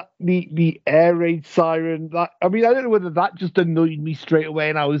say, that the air raid siren, I don't know whether that just annoyed me straight away,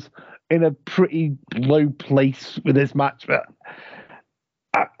 and I was in a pretty low place with this match, but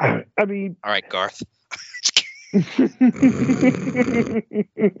I mean, all right, Garth.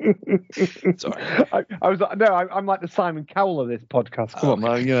 Sorry. I'm like the Simon Cowell of this podcast. Come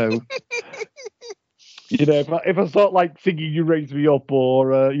on, man, if I start like singing "You Raise Me Up"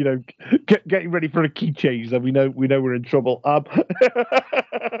 or getting ready for a key change, then we know we're in trouble.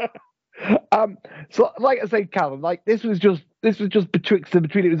 So like I say, Callum, like this was just betwixt and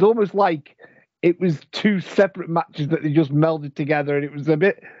between. It was almost like it was 2 separate matches that they just melded together, and it was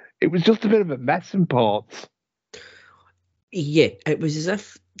just a bit of a mess in parts. Yeah, it was as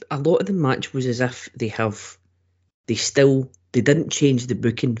if a lot of the match was as if they didn't change the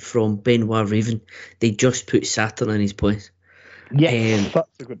booking from Benoit Raven. They just put Saturn in his place. Yeah,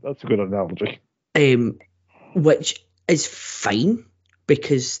 that's a good analogy. Which is fine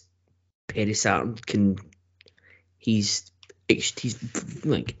because Perry Saturn he's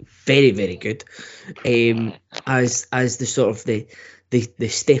like very, very good. As the sort of the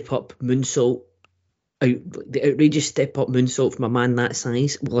step up moonsault. The outrageous step up moonsault from a man that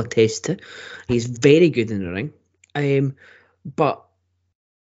size will attest to. He's very good in the ring, but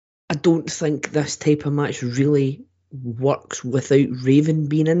I don't think this type of match really works without Raven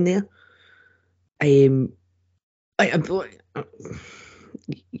being in there. They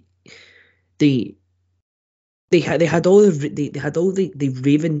had all the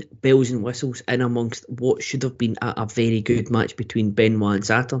Raven bells and whistles in amongst what should have been a very good match between Benoit and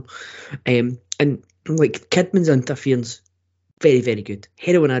Saturn, and like Kidman's interference, very, very good.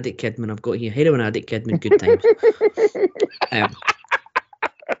 Heroin addict Kidman, I've got here. Heroin addict Kidman, good times.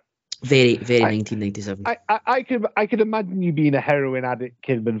 Very, very 1997. I could imagine you being a heroin addict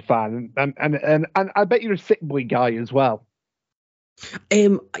Kidman fan, and I bet you're a Sick Boy guy as well.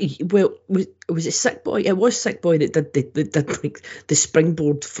 Well, was it Sick Boy? It was Sick Boy that did like the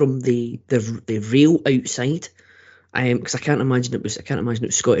springboard from the rail outside. Because I can't imagine it was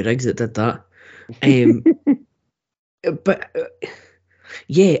Scotty Riggs that did that. But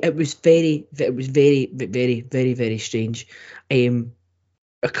yeah, it was very, very strange.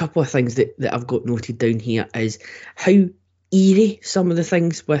 A couple of things that I've got noted down here is how eerie some of the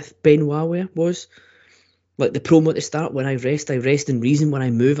things with Benoit was. Like the promo at the start, when I rest in reason. When I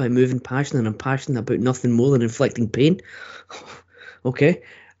move in passion, and I'm passionate about nothing more than inflicting pain. Okay.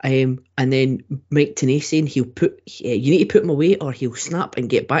 And then Mike Tenay saying you need to put him away or he'll snap and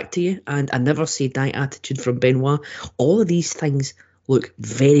get back to you. And I never say die attitude from Benoit. All of these things look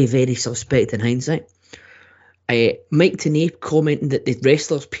very, very suspect in hindsight. Mike Tenay commenting that the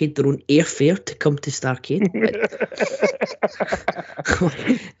wrestlers paid their own airfare to come to Starrcade.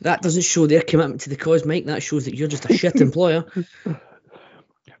 That doesn't show their commitment to the cause, Mike. That shows that you're just a shit employer.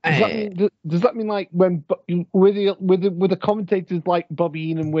 Does that mean like when with the commentators like Bobby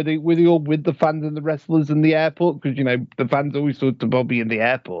Heenan, were they all with the fans and the wrestlers in the airport? Because the fans always stood to Bobby in the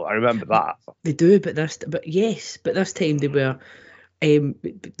airport. I remember that. They do, but this time they were.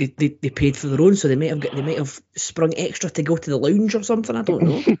 They paid for their own, so they might have sprung extra to go to the lounge or something. I don't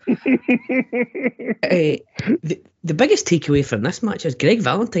know. The biggest takeaway from this match is Greg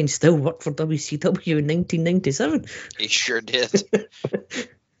Valentine still worked for WCW in 1997. He sure did.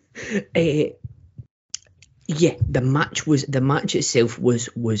 Yeah, the match itself was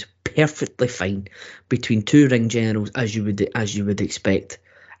perfectly fine between two ring generals, as you would expect.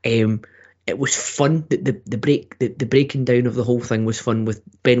 It was fun. The breaking down of the whole thing was fun, with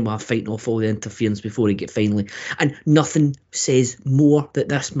Benoit fighting off all the interference before he get finally. And nothing says more that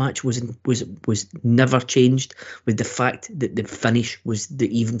this match was never changed, with the fact that the finish was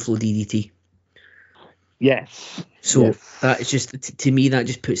the even flow DDT. Yes. So that is just, to me, that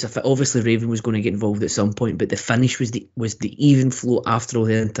just puts obviously Raven was going to get involved at some point, but the finish was the even flow after all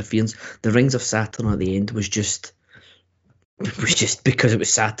the interference. The Rings of Saturn at the end was just because it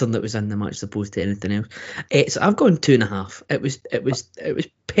was Saturn that was in the match, as opposed to anything else. So I've gone 2.5. It was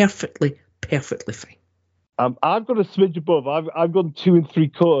perfectly fine. I've got a smidge above. I've gone 2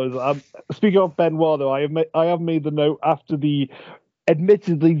 3/4. Speaking of Benoit, though, I have made the note after the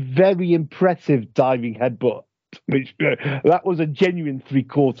admittedly very impressive diving headbutt, which that was a genuine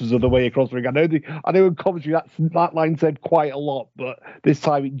 3/4 of the way across the ring. I know in commentary that line said quite a lot, but this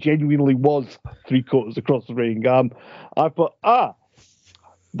time it genuinely was 3/4 across the ring. I thought,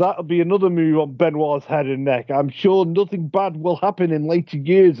 that'll be another move on Benoit's head and neck. I'm sure nothing bad will happen in later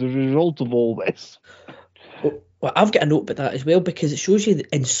years as a result of all this. Well, I've got a note about that as well, because it shows you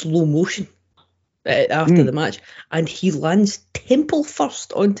in slow motion after the match, and he lands temple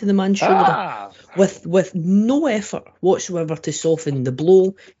first onto the man's shoulder with no effort whatsoever to soften the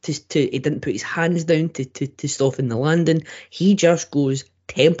blow. He didn't put his hands down to soften the landing. He just goes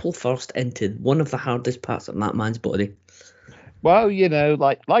temple first into one of the hardest parts of that man's body. Well,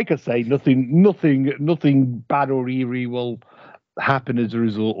 like I say, nothing bad or eerie will happen as a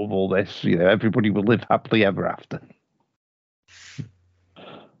result of all this. Everybody will live happily ever after.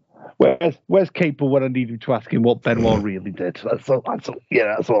 Where's Capel when I need him to ask him what Benoit really did? That's all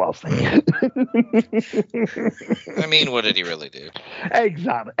I'll say. I mean, what did he really do?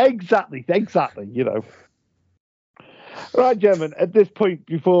 Exactly. Right, gentlemen, at this point,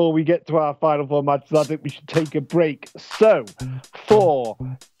 before we get to our final four matches, I think we should take a break. So, for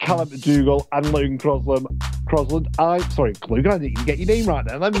Callum McDougall and Logan Crosland, Logan, I didn't even get your name right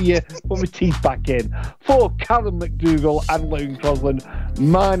now. Let me put my teeth back in. For Callum McDougall and Logan Crosland,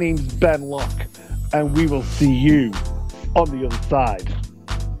 my name's Ben Locke, and we will see you on the other side.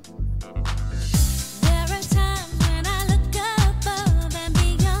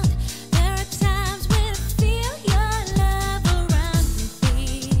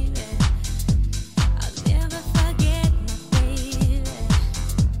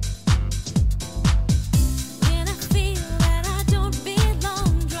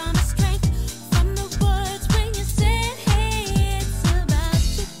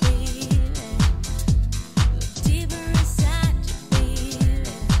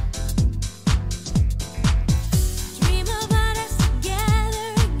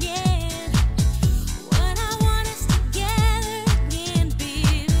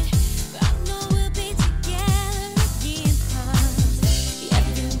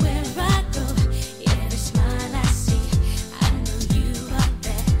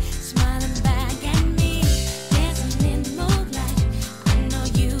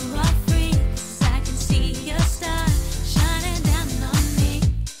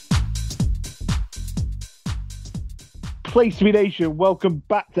 Place to Be Nation, welcome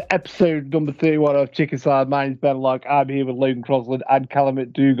back to episode number 31 of Chicken Salad. My name's Ben Locke. I'm here with Logan Crosland and Callum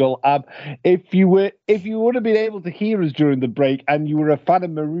McDougall. If you would have been able to hear us during the break and you were a fan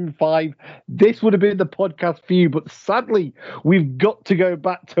of Maroon 5, this would have been the podcast for you. But sadly, we've got to go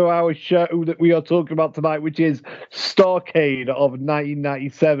back to our show that we are talking about tonight, which is Starrcade of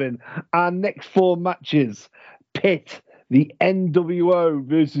 1997. Our next four matches: Pit, the NWO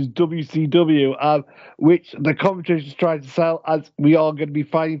versus WCW, which the commentators is trying to sell as we are going to be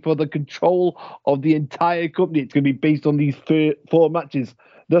fighting for the control of the entire company. It's going to be based on these four matches.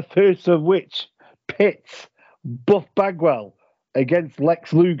 The first of which, Pitts, Buff Bagwell against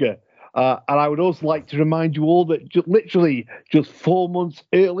Lex Luger. And I would also like to remind you all that literally just 4 months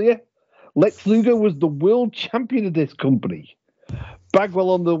earlier, Lex Luger was the world champion of this company. Bagwell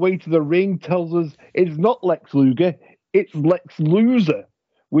on the way to the ring tells us it's not Lex Luger, it's Lex Loser,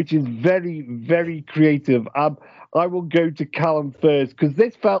 which is very, very creative. I will go to Callum first because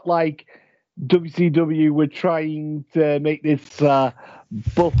this felt like WCW were trying to make this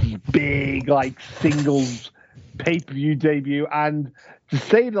Buff's big, like, singles pay-per-view debut, and to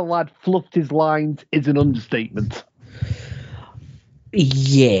say the lad fluffed his lines is an understatement.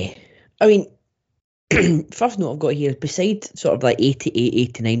 Yeah. I mean, first note I've got here is besides sort of like 88,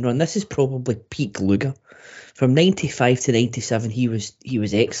 89 run, this is probably peak Luger. From 95 to 97, he was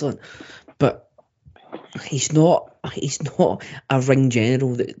excellent, but he's not a ring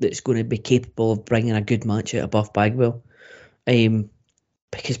general that's going to be capable of bringing a good match out of Buff Bagwell.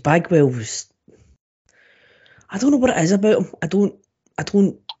 Because Bagwell was, I don't know what it is about him. I don't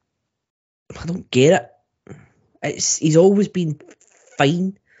get it. He's always been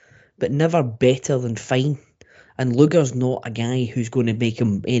fine, but never better than fine. And Luger's not a guy who's going to make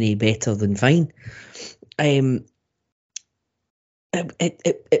him any better than fine. It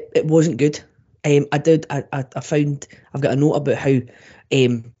wasn't good. I found I've got a note about how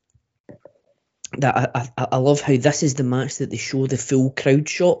that I love how this is the match that they show the full crowd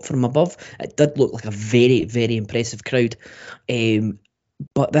shot from above. It did look like a very, very impressive crowd.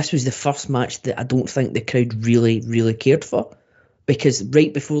 But this was the first match that I don't think the crowd really, really cared for. Because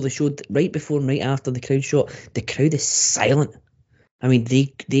right before and right after the crowd shot, the crowd is silent. I mean,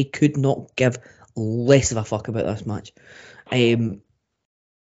 they could not give less of a fuck about this match.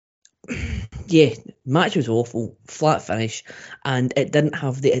 Yeah, match was awful, flat finish, and it didn't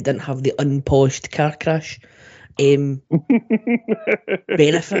have the unpolished car crash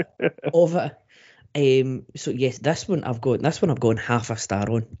benefit of it. So yes, this one I've gone half a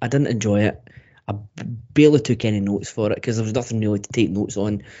star on. I didn't enjoy it. I barely took any notes for it because there was nothing really to take notes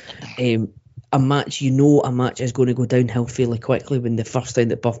on. A match is going to go downhill fairly quickly when the first thing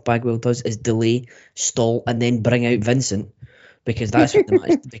that Buff Bagwell does is delay, stall, and then bring out Vincent, because that's what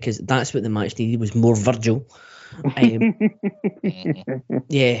the match needed was more Virgil.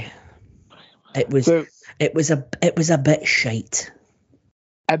 Yeah, it was a bit shite.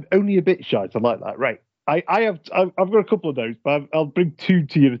 Only a bit shite. I like that. Right. I've got a couple of those, but I'll bring two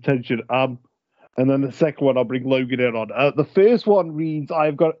to your attention. And then the second one I'll bring Logan in on. The first one reads,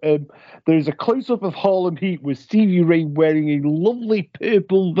 I've got, there's a close-up of Harlem Heat with Stevie Ray wearing a lovely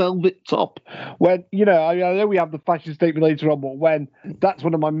purple velvet top. When, I know we have the fashion statement later on, but that's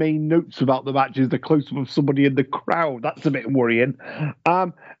one of my main notes about the match is the close-up of somebody in the crowd. That's a bit worrying.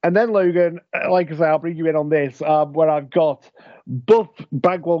 And then Logan, like I say, I'll bring you in on this, where I've got Buff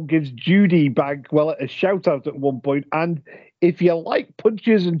Bagwell gives Judy Bagwell a shout-out at one point, and if you like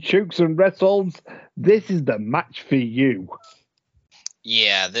punches and chokes and wrestles, this is the match for you.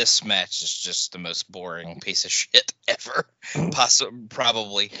 Yeah, this match is just the most boring piece of shit ever.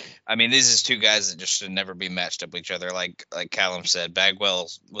 Probably. I mean, these is two guys that just should never be matched up with each other. Like Callum said, Bagwell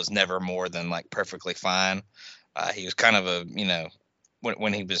was never more than like perfectly fine. He was kind of a,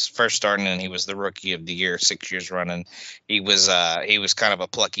 when he was first starting and he was the rookie of the year, 6 years running, he was kind of a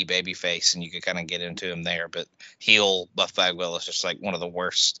plucky baby face, and you could kind of get into him there. But heel Buff Bagwell is just like one of the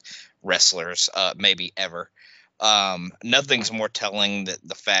worst wrestlers maybe ever. Nothing's more telling that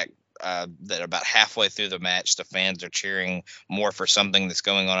the fact that about halfway through the match, the fans are cheering more for something that's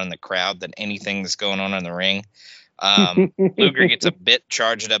going on in the crowd than anything that's going on in the ring. Luger gets a bit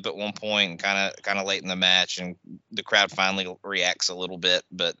charged up at one point and kind of late in the match, and the crowd finally reacts a little bit,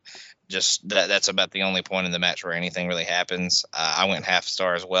 but just that's about the only point in the match where anything really happens. I went half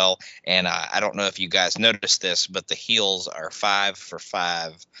star as well, and I don't know if you guys noticed this, but the heels are 5 for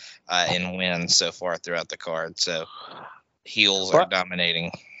 5 in wins so far throughout the card, so heels are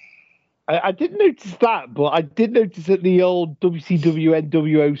dominating. I didn't notice that, but I did notice that the old WCW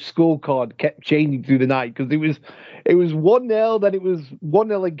NWO scorecard kept changing through the night because it was 1-0, then it was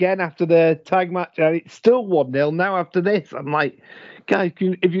 1-0 again after the tag match, and it's still 1-0 now after this. I'm like, guys,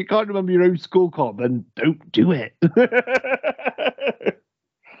 if you can't remember your own scorecard, then don't do it.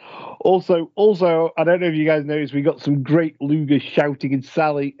 Also, I don't know if you guys noticed, we got some great Luger shouting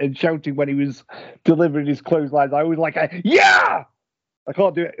and shouting when he was delivering his clotheslines. I always like, yeah. I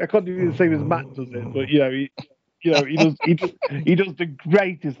can't do it. I can't do the same as Matt does it, but he does the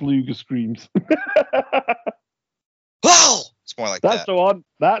greatest Luger screams. Wow, it's more like That's that.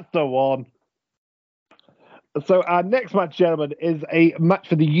 That's the one. So our next match, gentlemen, is a match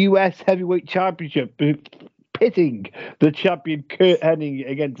for the US Heavyweight Championship, pitting the champion Kurt Hennig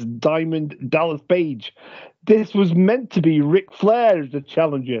against Diamond Dallas Page. This was meant to be Ric Flair as the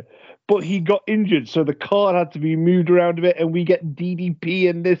challenger, but he got injured, so the card had to be moved around a bit, and we get DDP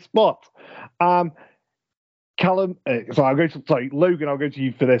in this spot. Logan, I'll go to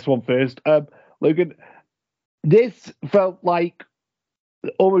you for this one first. Logan, this felt like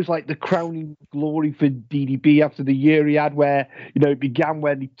almost like the crowning glory for DDP after the year he had, where it began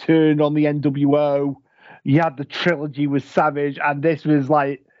when he turned on the NWO. You had the trilogy with Savage, and this was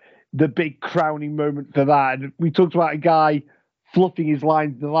like the big crowning moment for that. And we talked about a guy fluffing his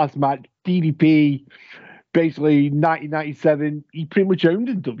lines in the last match. DDP, basically 1997, he pretty much owned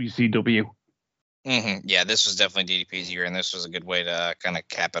in WCW. Mm-hmm. Yeah, this was definitely DDP's year, and this was a good way to kind of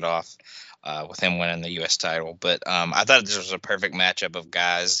cap it off with him winning the U.S. title. But I thought this was a perfect matchup of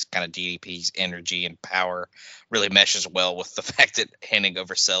guys. Kind of DDP's energy and power really meshes well with the fact that Hennig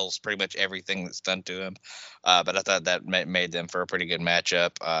oversells pretty much everything that's done to him. But I thought that made them for a pretty good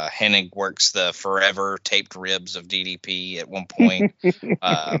matchup. Hennig works the forever taped ribs of DDP at one point.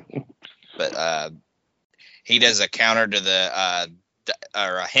 But he does a counter to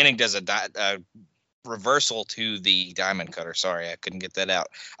Hennig does a reversal to the Diamond Cutter. Sorry, I couldn't get that out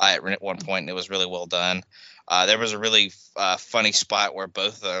at one point, and it was really well done. There was a really funny spot where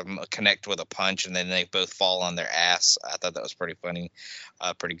both of them connect with a punch, and then they both fall on their ass. I thought that was pretty funny.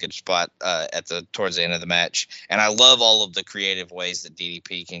 Pretty good spot towards the end of the match. And I love all of the creative ways that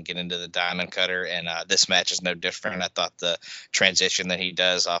DDP can get into the Diamond Cutter, and this match is no different. I thought the transition that he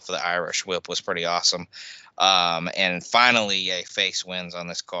does off of the Irish Whip was pretty awesome. And finally, a face wins on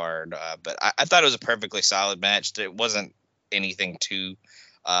this card. But I thought it was a perfectly solid match. It wasn't anything too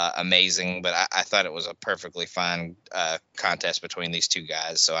amazing, but I thought it was a perfectly fine contest between these two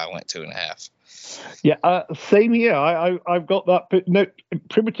guys. So I went 2.5. Yeah, same here. I've got that. No,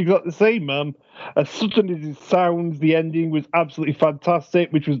 pretty much got the same. As sudden as it sounds, the ending was absolutely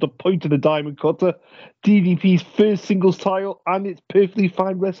fantastic, which was the point of the Diamond Cutter. DDP's first singles title, and it's perfectly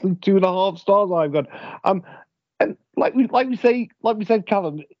fine wrestling. 2.5 stars. I've got. And like we said,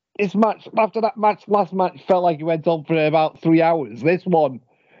 Callum, this match after that last match felt like it went on for about 3 hours. This one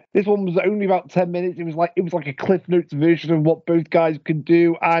was only about 10 minutes. It was like a Cliff Notes version of what both guys could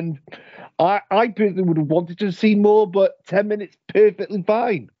do, and I personally would have wanted to see more, but 10 minutes perfectly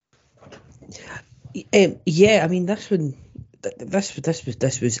fine. Yeah, I mean this one, this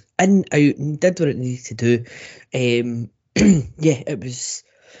was in, out, and did what it needed to do. Yeah, it was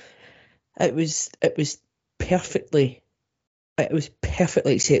perfectly. It was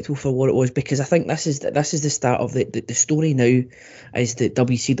perfectly acceptable for what it was, because I think this is the start of the story now, is that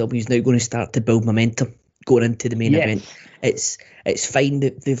WCW is now going to start to build momentum going into the main event. It's fine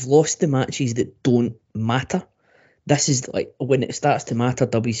that they've lost the matches that don't matter. This is like when it starts to matter,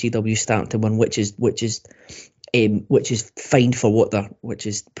 WCW starting to win, which is fine for which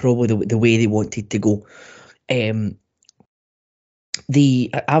is probably the way they wanted to go. I've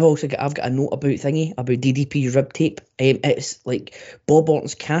got a note about DDP's rib tape. It's like Bob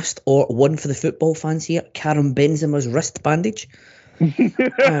Orton's cast, or one for the football fans here, Karim Benzema's wrist bandage.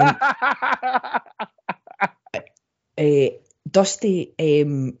 Dusty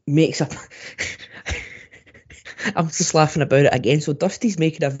makes up. I'm just laughing about it again. So Dusty's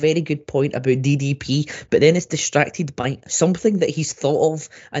making a very good point about DDP, but then is distracted by something that he's thought of,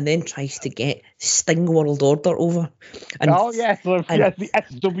 and then tries to get Sting World Order over. And, yes, the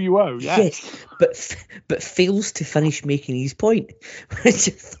SWO. Yes, but fails to finish making his point, which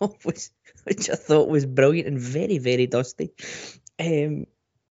I thought was brilliant and very, very Dusty.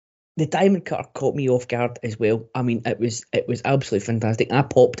 The Diamond Cutter caught me off guard as well. I mean, it was absolutely fantastic. I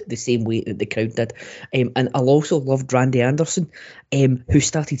popped the same way that the crowd did. And I also loved Randy Anderson, who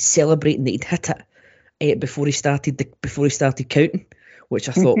started celebrating that he'd hit it before he started counting, which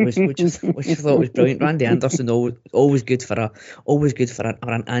I thought was brilliant. Randy Anderson always good for an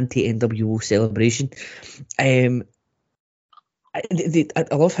anti-NWO celebration. I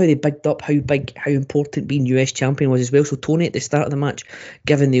love how they bigged up how important being US champion was as well. So Tony at the start of the match,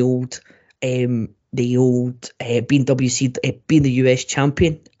 given the old being being the US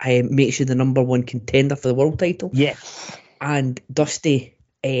champion, makes you the number one contender for the world title. Yes. And Dusty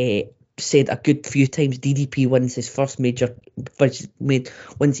said a good few times DDP wins his first major title,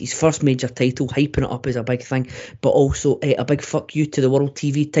 hyping it up as a big thing, but also a big fuck you to the world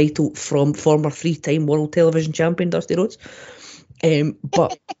TV title from former 3-time world television champion Dusty Rhodes.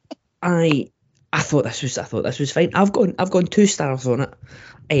 But I thought this was fine. I've gone 2 stars on it,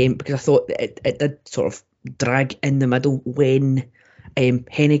 because I thought it did sort of drag in the middle when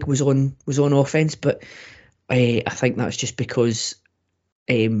Hennig was on offense, but I think that's just because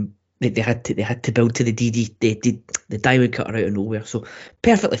they had to build to the diamond cutter out of nowhere. So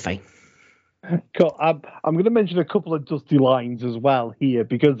perfectly fine. Cool. I'm going to mention a couple of Dusty lines as well here,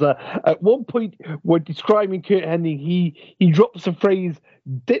 because at one point when describing Curt Hennig, he drops the phrase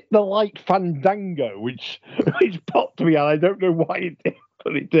 "dip the light fandango," which popped me, and I don't know why it did,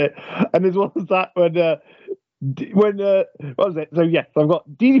 but it did. And as well as that, when what was it? So yes, I've got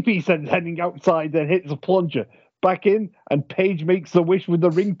DDP sends Hennig outside, then hits a plunger back in, and Page makes the wish with the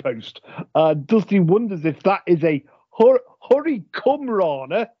ring post. Dusty wonders if that is a hurry come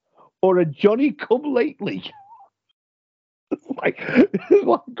Rana or a Johnny come lately. It's like,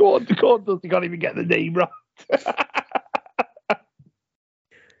 go on, Dusty can't even get the name right.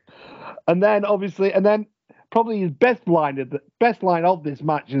 and then probably his best line of this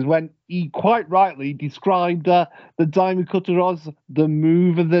match is when he quite rightly described the Diamond Cutter as the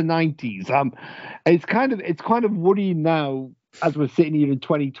move of the 90s. It's kind of worrying now as we're sitting here in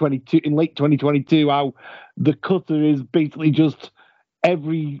 2022, in late 2022, how the Cutter is basically just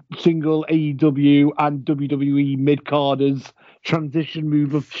every single AEW and WWE mid-carders transition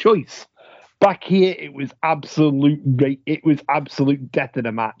move of choice. Back here, it was absolute death in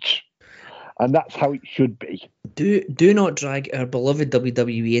a match. And that's how it should be. Do not drag our beloved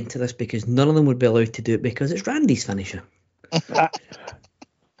WWE into this, because none of them would be allowed to do it because it's Randy's finisher.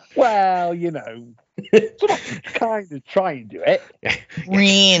 Well, someone kind of try and do it.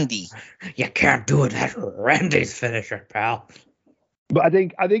 Randy. You can't do it. That's Randy's finisher, pal. But I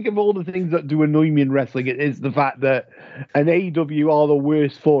think of all the things that do annoy me in wrestling, it is the fact that an AEW are the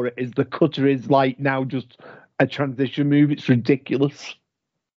worst for it. Is the Cutter is like now just a move. It's ridiculous.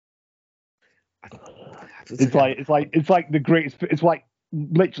 It's like the greatest. It's like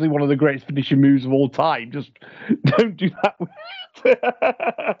literally one of the greatest finishing moves of all time. Just don't do that.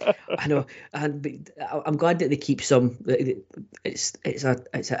 I know, and I'm glad that they keep some. It's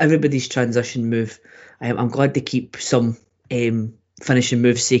everybody's transition move. I'm glad they keep some finishing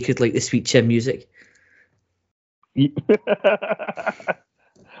moves sacred, like the Sweet Chin music.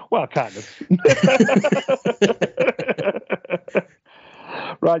 Well, kind of.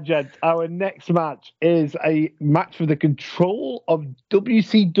 Right, gents, our next match is a match for the control of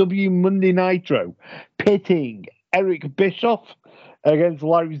WCW Monday Nitro, pitting Eric Bischoff against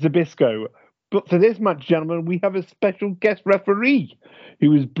Larry Zbyszko. But for this match, gentlemen, we have a special guest referee,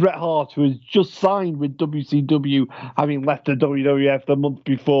 who is Bret Hart, who has just signed with WCW, having left the WWF the month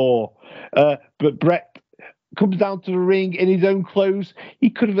before. But Bret comes down to the ring in his own clothes. He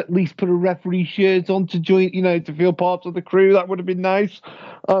could have at least put a referee shirt on to join, to feel part of the crew. That would have been nice.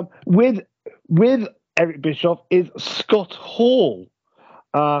 With Eric Bischoff is Scott Hall.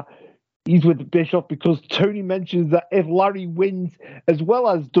 He's with Bischoff because Tony mentions that if Larry wins, as well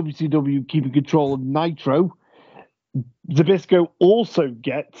as WCW keeping control of Nitro, Zbyszko also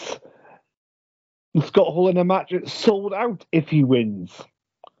gets Scott Hall in a match that's sold out if he wins.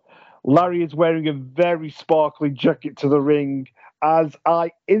 Larry is wearing a very sparkly jacket to the ring, as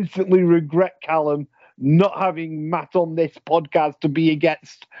I instantly regret, Callum, not having Matt on this podcast to be a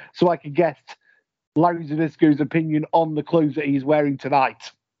guest, so I could get Larry Zbyszko's opinion on the clothes that he's wearing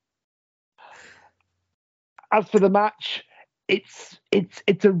tonight. As for the match, it's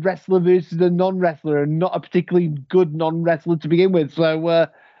a wrestler versus a non-wrestler, and not a particularly good non-wrestler to begin with. So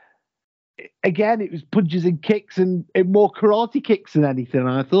again, it was punches and kicks, and more karate kicks than anything,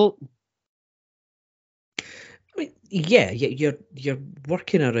 I thought. I mean, yeah, you're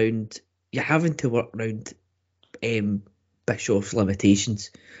working around. You're having to work around Bischoff's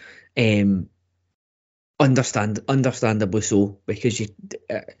limitations. Understandably so, because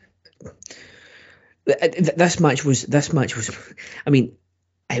this match was. I mean,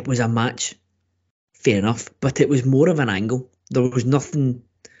 it was a match, fair enough, but it was more of an angle. There was nothing.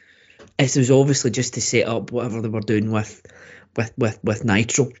 It was obviously just to set up whatever they were doing with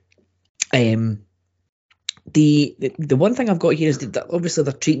Nitro. The one thing I've got here is that obviously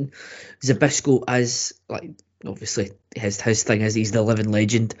they're treating Zbyszko as like obviously his thing is he's the living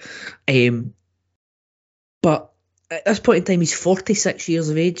legend. But at this point in time, he's 46 years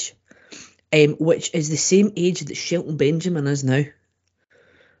of age, which is the same age that Shelton Benjamin is now.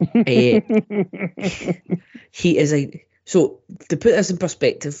 He is so to put this in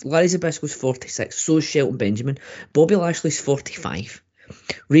perspective, Larry Zbyszko's 46, so is Shelton Benjamin. Bobby Lashley's 45,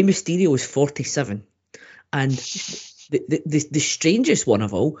 Rey Mysterio is 47, and the strangest one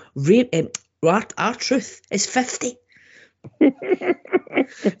of all, R-Truth is 50.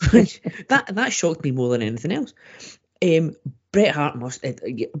 that shocked me more than anything else. Bret Hart's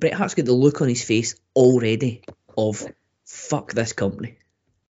got the look on his face already of fuck this company.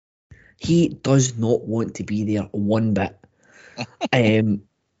 He does not want to be there one bit.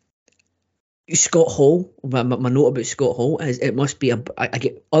 Scott Hall, my note about Scott Hall is it must be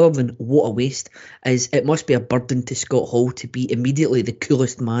other than what a waste, is it must be a burden to Scott Hall to be immediately the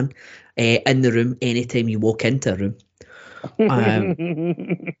coolest man in the room anytime you walk into a room.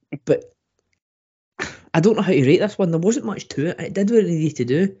 But I don't know how to rate this one. There wasn't much to it. It did what it needed to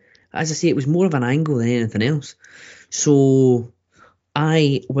do. As I say, it was more of an angle than anything else. So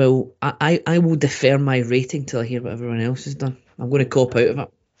I will defer my rating till I hear what everyone else has done. I'm going to cop out of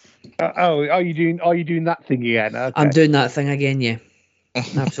it. Are you doing that thing again? Okay. I'm doing that thing again, yeah.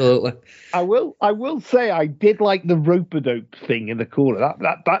 Absolutely. I will say I did like the rope-a-dope thing in the corner.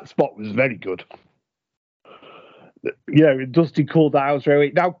 That spot was very good. Dusty called that out straight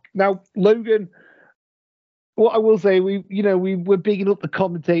away. Now Logan, what I will say, we're bigging up the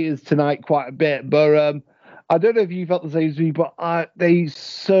commentators tonight quite a bit, but I don't know if you felt the same as me, but they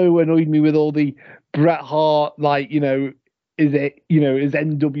so annoyed me with all the Bret Hart, is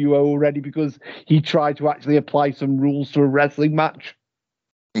NWO already because he tried to actually apply some rules to a wrestling match.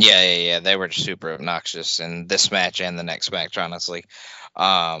 Yeah. They were super obnoxious in this match and the next match, honestly.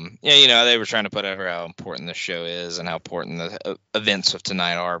 They were trying to put over how important the show is and how important the events of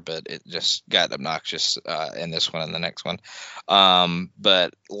tonight are, but it just got obnoxious in this one and the next one.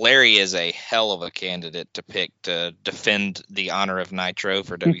 But Larry is a hell of a candidate to pick to defend the honor of Nitro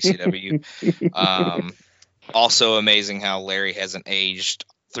for WCW. Also amazing how Larry hasn't aged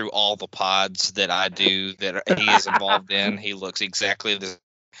through all the pods that I do that he is involved in. He looks exactly the same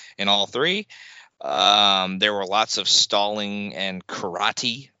in all three. There were lots of stalling and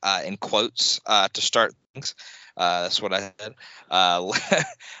karate in quotes to start things. That's what I said.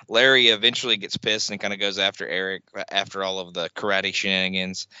 Larry eventually gets pissed and kind of goes after Eric after all of the karate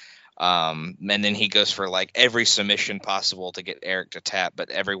shenanigans. And then he goes for every submission possible to get Eric to tap,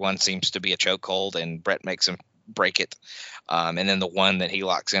 but everyone seems to be a chokehold, and Bret makes him break it. And then the one that he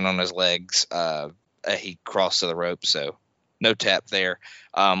locks in on his legs, he crossed to the rope, so no tap there.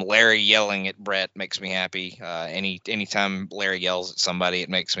 Larry yelling at Bret makes me happy. Anytime Larry yells at somebody, it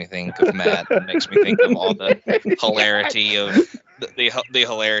makes me think of Matt. It makes me think of all the hilarity of the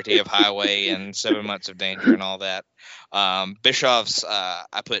hilarity of Highway and 7 Months of Danger and all that. Bischoff's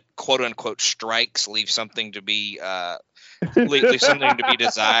I put quote unquote strikes leave something to be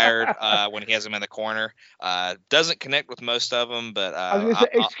desired when he has him in the corner. Doesn't connect with most of them, but I was gonna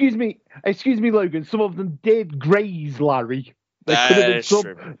say, excuse me, Logan. Some of them did graze Larry. There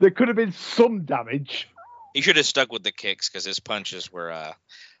could have been some damage. He should have stuck with the kicks because his punches were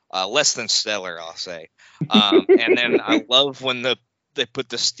less than stellar, I'll say. And then I love when they put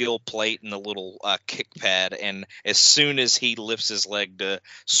the steel plate in the little kick pad, and as soon as he lifts his leg to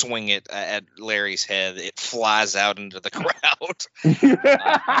swing it at Larry's head, it flies out into the crowd.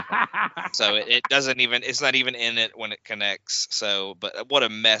 So it's not even in it when it connects. So, but what a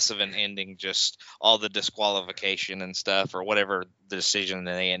mess of an ending, just all the disqualification and stuff, or whatever the decision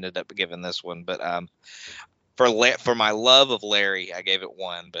that they ended up giving this one. But for my love of Larry, I gave it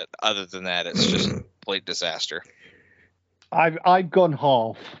 1, but other than that, it's just a complete disaster. I've gone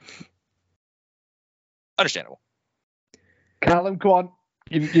half. Understandable. Callum, come on.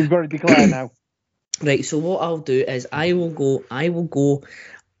 You've got to declare now. Right, so what I'll do is I will go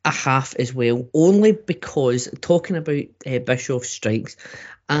a half as well, only because talking about Bischoff's strikes,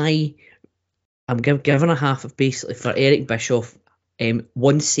 I'm giving a half of basically for Eric Bischoff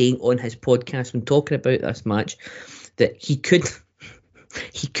once saying on his podcast when talking about this match that he couldn't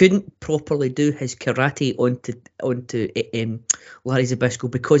properly do his karate onto Larry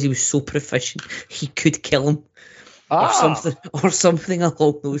Zbyszko because he was so proficient he could kill him or something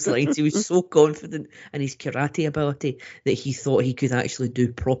along those lines. He was so confident in his karate ability that he thought he could actually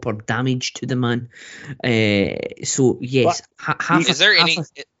do proper damage to the man. So yes, half. Is there any?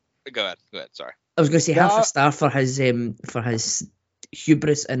 Go ahead. Sorry. I was going to say half a star for his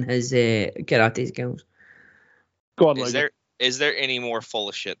hubris and his karate skills. Go on, Is Is there any more full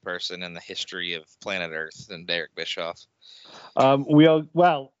of shit person in the history of planet Earth than Derek Bischoff?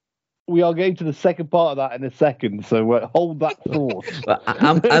 We are getting to the second part of that in a second, so hold that thought. But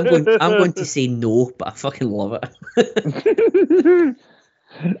I'm going to say no, but I fucking love it.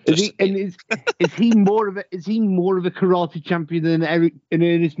 Is he more of a karate champion than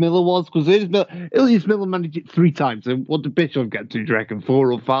Ernest Miller was? Because Ernest Miller managed it 3 times. And what did Bischoff get to? Do you reckon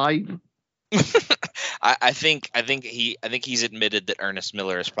 4 or 5? I think he's admitted that Ernest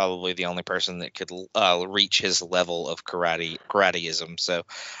Miller is probably the only person that could reach his level of karateism. So,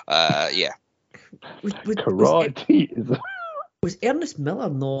 yeah. Karateism. Was Ernest Miller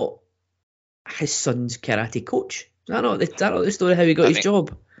not his son's karate coach? Is that not the story how he got his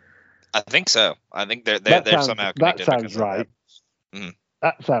job? I think so. I think they're somehow connected. That sounds right.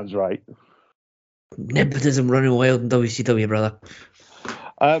 That sounds right. Nepotism running wild in WCW, brother.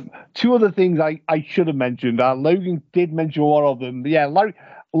 2 other things I should have mentioned. Logan did mention one of them. Yeah, Larry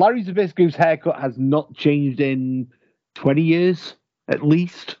Zbyszko's haircut has not changed in 20 years, at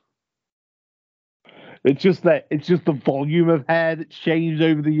least. It's just the volume of hair that's changed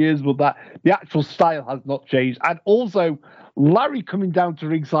over the years, but the actual style has not changed. And also, Larry coming down to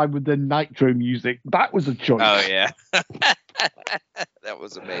ringside with the Nitro music, that was a choice. Oh, yeah. That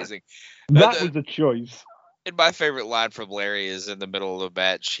was amazing. That was a choice. And my favorite line from Larry is in the middle of the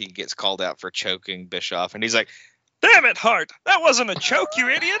match. He gets called out for choking Bischoff, and he's like, "Damn it, Hart! That wasn't a choke, you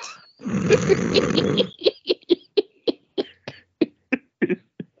idiot!"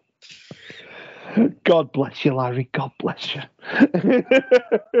 God bless you, Larry. God bless you.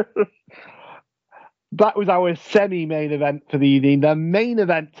 That was our semi-main event for the evening. The main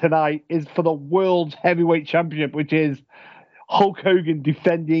event tonight is for the World Heavyweight Championship, which is Hulk Hogan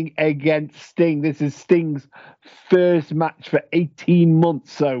defending against Sting. This is Sting's first match for 18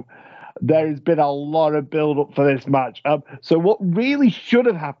 months, so there has been a lot of build-up for this match. So what really should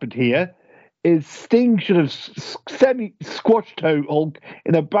have happened here is Sting should have semi-squashed Hulk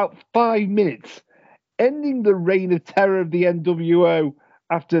in about 5 minutes, ending the reign of terror of the NWO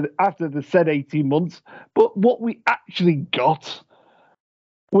after the said 18 months. But what we actually got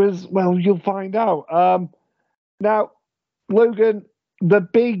was, well, you'll find out. Now, Logan, the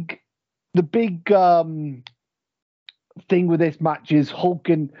big thing with this match is Hulk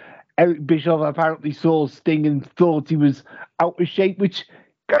and Eric Bischoff apparently saw Sting and thought he was out of shape, which,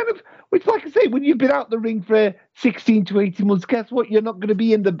 like I say, when you've been out the ring for 16 to 18 months, guess what? You're not going to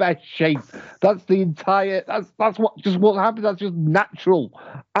be in the best shape. That's what happens. That's just natural.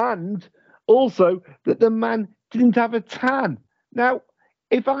 And also that the man didn't have a tan. Now,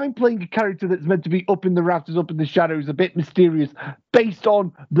 if I'm playing a character that's meant to be up in the rafters, up in the shadows, a bit mysterious, based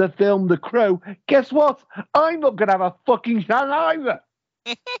on the film The Crow, guess what? I'm not going to have a fucking tan either.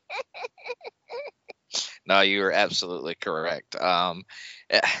 No, you are absolutely correct. I'm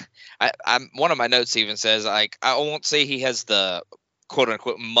one of my notes even says, like, I won't say he has the quote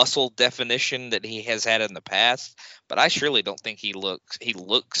unquote muscle definition that he has had in the past, but I surely don't think he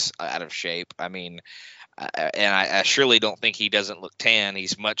looks out of shape. I mean, and I surely don't think he doesn't look tan.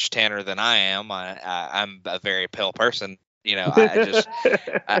 He's much tanner than I am. I'm a very pale person. You know,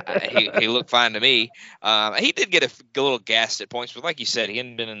 he looked fine to me. He did get a little gassed at points, but like you said, he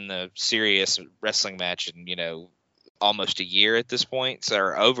hadn't been in the serious wrestling match in, almost a year at this point,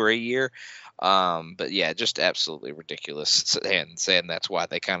 or over a year. But yeah, just absolutely ridiculous. And saying that's why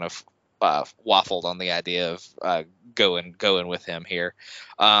they kind of waffled on the idea of going with him here.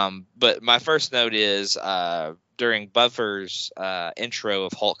 But my first note is during Buffer's intro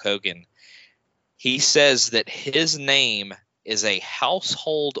of Hulk Hogan, he says that his name is a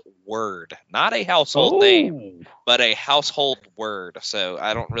household word, not a household name, but a household word. So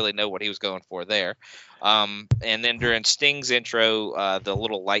I don't really know what he was going for there. And then during Sting's intro, the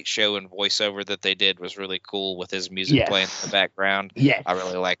little light show and voiceover that they did was really cool with his music playing in the background. Yes. I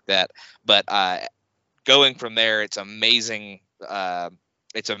really like that. But going from there, it's amazing.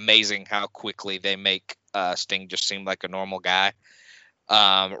 It's amazing how quickly they make Sting just seem like a normal guy.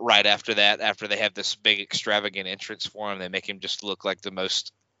 Right after that, after they have this big extravagant entrance for him, they make him just look like the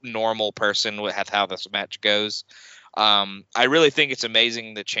most normal person with how this match goes. I really think it's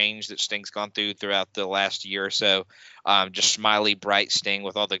amazing the change that Sting's gone throughout the last year or so. Just smiley, bright Sting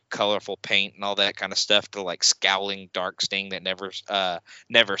with all the colorful paint and all that kind of stuff to like scowling, dark Sting that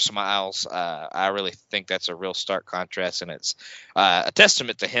never smiles. I really think that's a real stark contrast, and it's a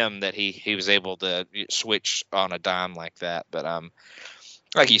testament to him that he was able to switch on a dime like that. But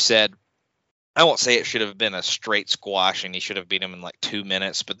like you said, I won't say it should have been a straight squash and he should have beat him in like 2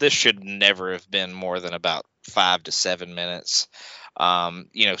 minutes, but this should never have been more than about 5 to 7 minutes.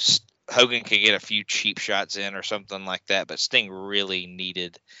 Hogan could get a few cheap shots in or something like that, but Sting really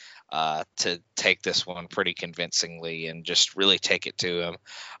needed to take this one pretty convincingly and just really take it to him.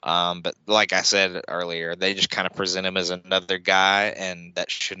 But like I said earlier, they just kind of present him as another guy, and that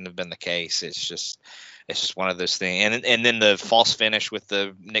shouldn't have been the case. It's just one of those things. And then the false finish with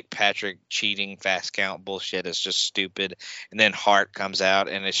the Nick Patrick cheating fast count bullshit is just stupid. And then Hart comes out,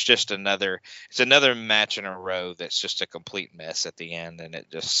 and it's just another match in a row that's just a complete mess at the end, and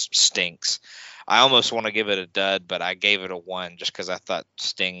it just stinks. I almost want to give it a dud, but I gave it a 1 just because I thought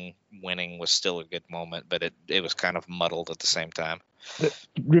Sting winning was still a good moment, but it was kind of muddled at the same time.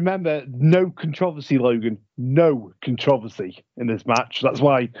 Remember, no controversy, Logan. No controversy in this match. That's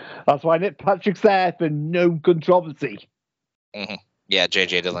why Nick Patrick's there for no controversy. Mm-hmm. Yeah,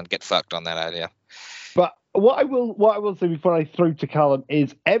 JJ Dillon, get fucked on that idea. But what I will say before I throw to Callum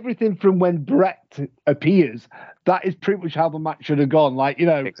is everything from when Brett appears, that is pretty much how the match should have gone. Like, you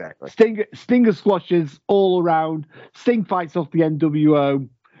know, exactly. Stinger squashes all around. Sting fights off the NWO,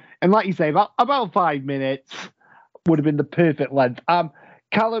 and like you say, about 5 minutes would have been the perfect length.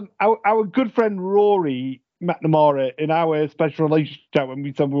 Callum, our good friend Rory McNamara in our special relations chat when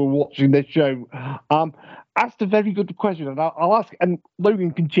we said we were watching this show, asked a very good question, and I'll ask, and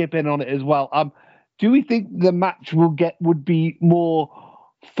Logan can chip in on it as well. Do we think the match would be more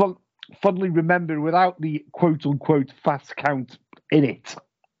fondly remembered without the quote unquote fast count in it?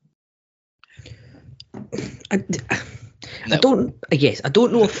 I don't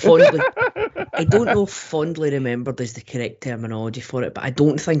know if fondly. I don't know if fondly remembered is the correct terminology for it, but I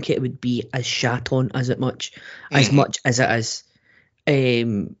don't think it would be as shat on as much as it is. It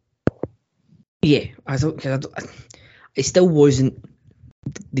still wasn't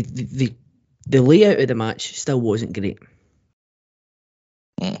the layout of the match still wasn't great.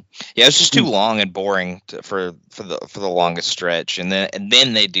 Yeah, it's just too long and boring for the longest stretch, and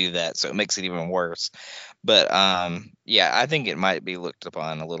then they do that, so it makes it even worse. But yeah, I think it might be looked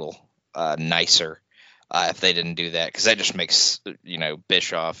upon a little nicer if they didn't do that, because that just makes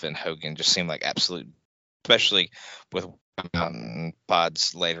Bischoff and Hogan just seem like absolute, especially with Mountain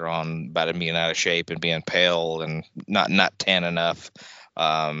Pods later on about him being out of shape and being pale and not tan enough.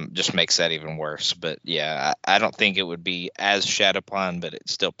 Just makes that even worse. But yeah, I don't think it would be as shat upon, but it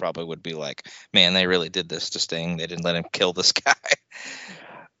still probably would be like, man, they really did this to Sting. They didn't let him kill this guy.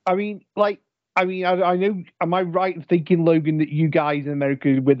 I know, am I right in thinking, Logan, that you guys in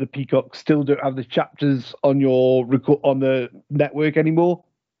America with the Peacock still don't have the chapters on on the network anymore?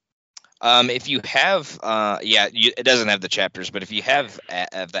 If you have, it doesn't have the chapters, but if you have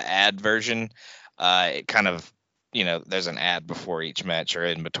the ad version, it kind of, there's an ad before each match or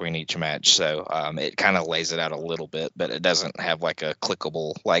in between each match. So it kind of lays it out a little bit, but it doesn't have like a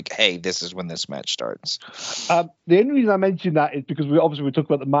clickable, like, hey, this is when this match starts. The only reason I mentioned that is because we talk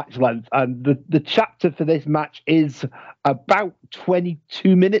about the match length, and the chapter for this match is about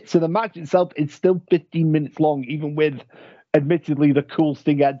 22 minutes. So the match itself is still 15 minutes long, even with admittedly the cool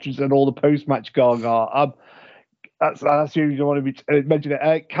Sting entrance and all the post-match gaga. That's the reason I want to mention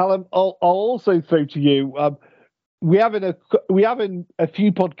it. Callum, I'll also throw to you. We have in a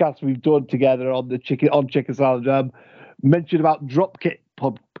few podcasts we've done together on Chicken Salad mentioned about Dropkick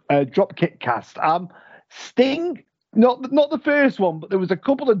cast. Sting, not the first one, but there was a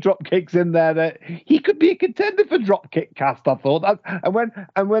couple of drop kicks in there that he could be a contender for Dropkick cast. I thought that,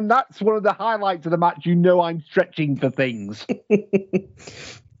 and when that's one of the highlights of the match, I'm stretching for things.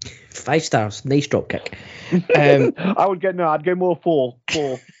 5 stars, nice dropkick. I'd go more 4.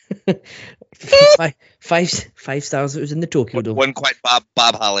 5 stars. It was in the Tokyo Dome. Wasn't quite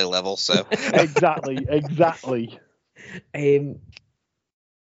Bob Holly level, so exactly.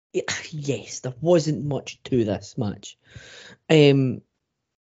 Yes, there wasn't much to this match. I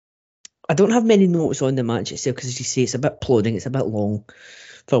don't have many notes on the match itself because, as you say, it's a bit plodding. It's a bit long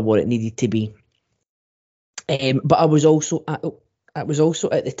for what it needed to be. But I was also at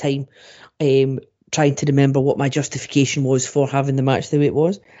the time trying to remember what my justification was for having the match the way it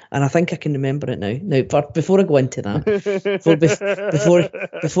was, and I think I can remember it now. Now, before I go into that,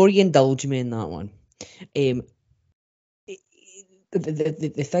 before you indulge me in that one, the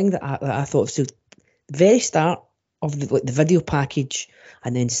thing that I thought of, so the very start of the video package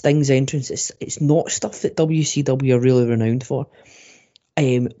and then Sting's entrance, it's not stuff that WCW are really renowned for,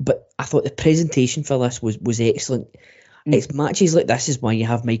 but I thought the presentation for this was excellent. It's matches like this is why you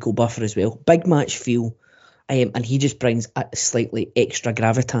have Michael Buffer as well. Big match feel, and he just brings a slightly extra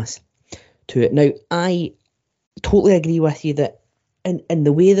gravitas to it. Now, I totally agree with you that in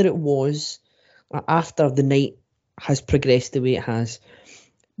the way that it was, after the night has progressed the way it has,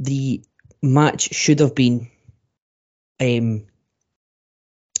 the match should have been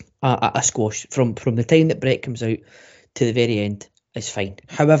a squash from the time that Brett comes out to the very end is fine.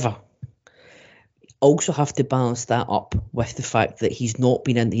 However, also have to balance that up with the fact that he's not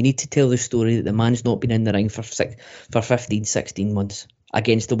been in. You need to tell the story that the man's not been in the ring for 15, 16 months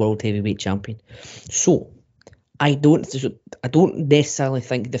against the world heavyweight champion. So I don't necessarily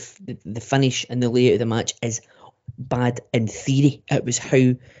think the finish and the layout of the match is bad in theory. It was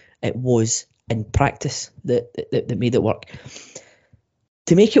how it was in practice that made it work.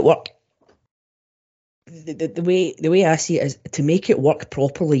 To make it work, the way I see it is, to make it work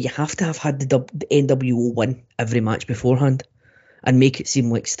properly, you have to have had the NWO win every match beforehand and make it seem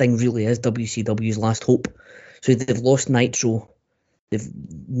like Sting really is WCW's last hope. So they've lost Nitro.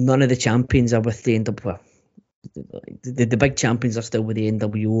 None of the champions are with the NWO. The big champions are still with the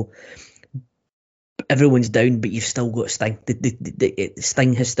NWO. Everyone's down, but you've still got Sting.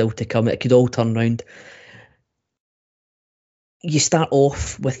 Sting has still to come. It could all turn around. You start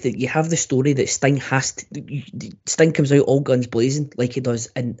off with you have the story that Sting Sting comes out all guns blazing like he does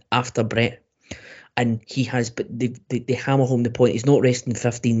after Brett, and he has, but they hammer home the point. He's not resting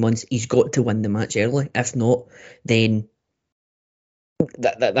 15 months. He's got to win the match early. If not, then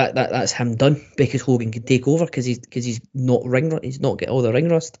that's him done, because Hogan can take over because he's not he's not got all the ring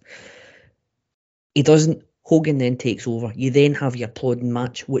rust. He doesn't. Hogan then takes over. You then have your plodding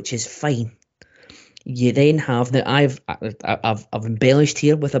match, which is fine. You then have, now I've embellished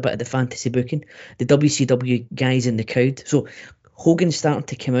here with a bit of the fantasy booking, the WCW guys in the crowd. So Hogan's starting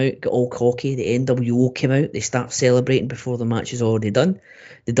to come out, get all cocky. The NWO came out, they start celebrating before the match is already done.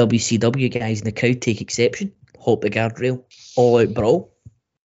 The WCW guys in the crowd take exception, hop the guardrail, all out brawl.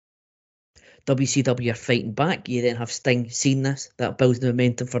 WCW are fighting back. You then have Sting seeing this, that builds the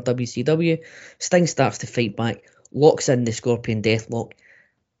momentum for WCW. Sting starts to fight back, locks in the Scorpion Deathlock,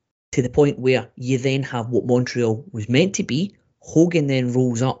 to the point where you then have what Montreal was meant to be. Hogan then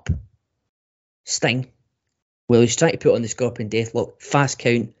rolls up Sting while he's trying to put on the Scorpion Deathlock, fast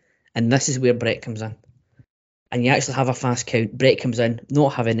count, and this is where Brett comes in. And you actually have a fast count. Brett comes in,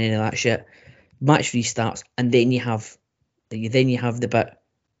 not having any of that shit. Match restarts, and then you have the bit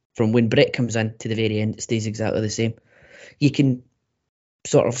from when Brett comes in to the very end. It stays exactly the same. You can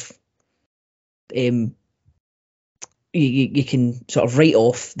sort of you can sort of write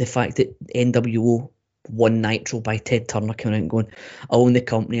off the fact that NWO won Nitro by Ted Turner coming out and going, I own the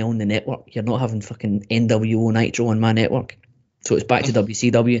company, I own the network. You're not having fucking NWO Nitro on my network. So it's back to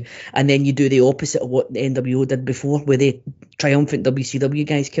WCW. And then you do the opposite of what the NWO did before, where the triumphant WCW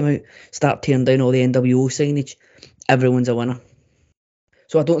guys come out, start tearing down all the NWO signage. Everyone's a winner.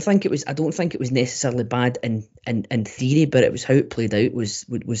 So I don't think it was necessarily bad in theory, but it was how it played out was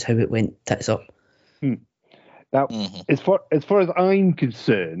how it went tits up. Now, as far as I'm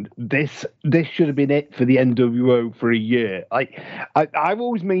concerned, this should have been it for the NWO for a year. I've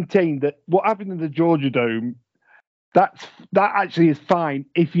always maintained that what happened in the Georgia Dome, that actually is fine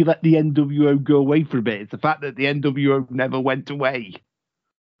if you let the NWO go away for a bit. It's the fact that the NWO never went away.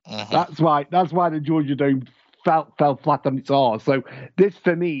 That's why the Georgia Dome fell flat on its arse. So this,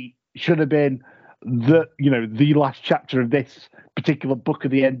 for me, should have been the last chapter of this particular book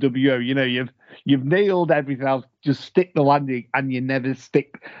of the NWO. You've nailed everything else. Just stick the landing, and you never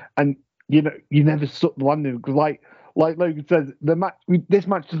stick, and you never stuck the landing, because like Logan says, this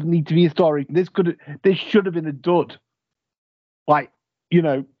match doesn't need to be historic. This should have been a dud.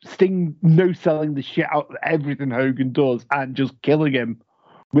 Sting no-selling the shit out of everything Hogan does and just killing him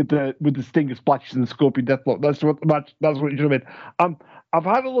with the Stinger splashes and the Scorpion Deathlock. That's what it should have been. I've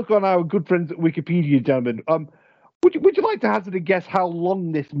had a look on our good friends at Wikipedia, gentlemen. Would you like to hazard a guess how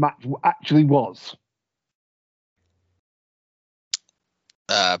long this match actually was?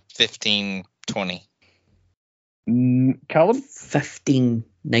 15, 20. Callum? 15,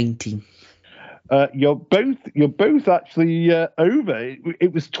 19. You're both actually over.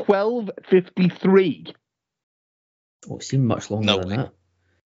 It was 12:53. Oh, it seemed much longer than that.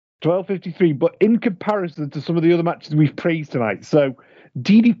 12:53, but in comparison to some of the other matches we've praised tonight, so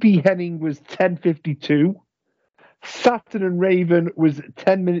DDP Henning was 10:52, Saturn and Raven was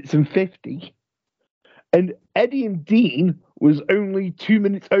 10 minutes and 50, and Eddie and Dean was only 2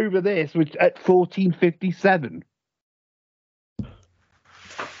 minutes over this, which at 14:57.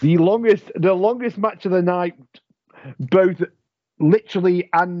 The longest match of the night, both literally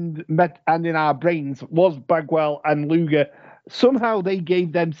and in our brains, was Bagwell and Luger. Somehow they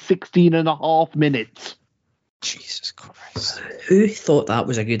gave them 16 and a half minutes. Jesus Christ. Who thought that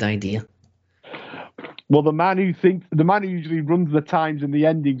was a good idea? Well, the man who usually runs the times and the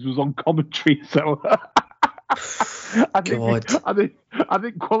endings was on commentary, so I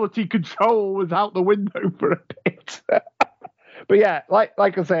think quality control was out the window for a bit. But yeah, like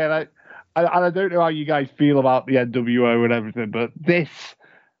I said, I don't know how you guys feel about the NWO and everything, but this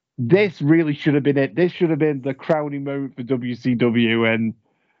really should have been it. This should have been the crowning moment for WCW, and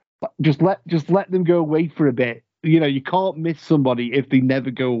just let them go away for a bit. You know, you can't miss somebody if they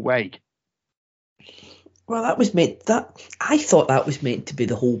never go away. Well, I thought that was meant to be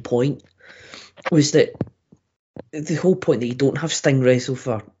the whole point. Was that the whole point that you don't have Sting wrestle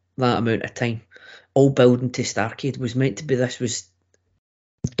for that amount of time, all building to Starrcade, was meant to be this was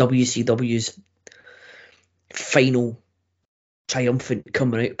WCW's final triumphant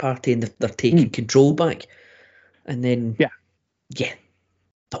coming out party, and they're taking control back. And then, yeah,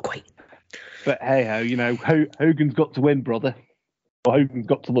 not quite. But hey ho, you know, Hogan's got to win, brother. Or Hogan's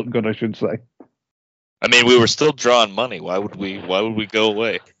got to look good, I should say. I mean, we were still drawing money. Why would we go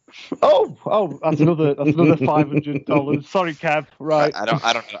away? Oh, that's another $500. Sorry, Kev. Right.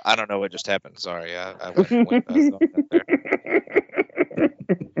 I don't know what just happened. Sorry. I went there.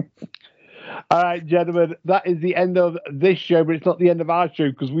 All right, gentlemen, that is the end of this show, but it's not the end of our show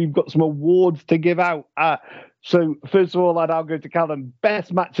because we've got some awards to give out. So first of all, I'll go to Callum.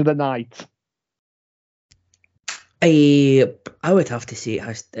 Best match of the night. I would have to say it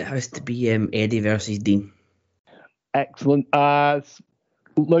has to be Eddie versus Dean. Excellent.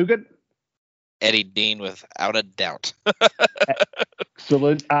 Logan? Eddie Dean, without a doubt.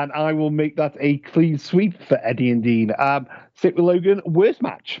 Excellent. And I will make that a clean sweep for Eddie and Dean. Stick with Logan. Worst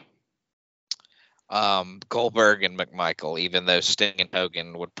match? Goldberg and McMichael, even though Sting and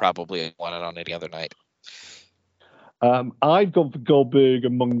Hogan would probably have won it on any other night. I've gone for Goldberg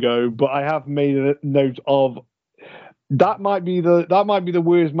and Mungo, but I have made a note of that might be the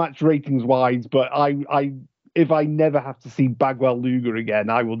worst match ratings wise, but I if I never have to see Bagwell Luger again,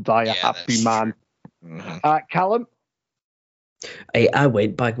 I will die a happy man. Mm-hmm. Callum? I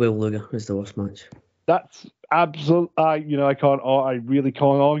went Bagwell Luger was the worst match. That's absolute. I really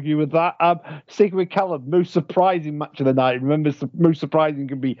can't argue with that. Sticking with Callum, most surprising match of the night. Remember, most surprising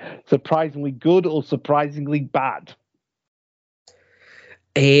can be surprisingly good or surprisingly bad.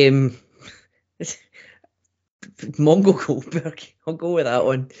 Mongo Goldberg. I'll go with that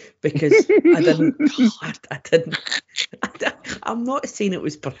one because I didn't. I'm not saying it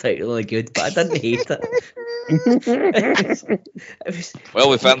was particularly good, but I didn't hate it. Well,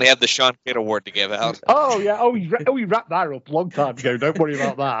 we finally had the Sean Kidd Award to give out. Oh yeah. Oh, we wrapped that up a long time ago. Don't worry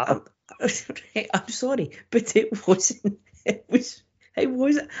about that. I'm sorry, but it wasn't. It was.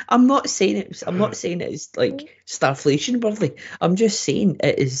 I'm not saying it was. I'm not saying it is like Starflation worthy. I'm just saying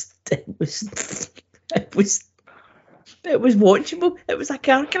it is. It was. It was watchable. It was a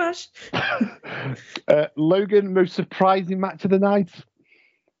car crash. Logan, most surprising match of the night?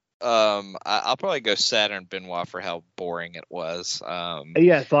 I'll probably go Saturn Benoit for how boring it was.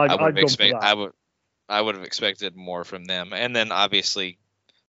 Yes, I would have expected more from them, and then obviously,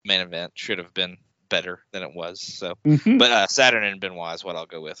 main event should have been better than it was. So, but Saturn and Benoit is what I'll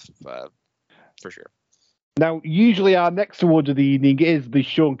go with for sure. Now, usually our next award of the evening is the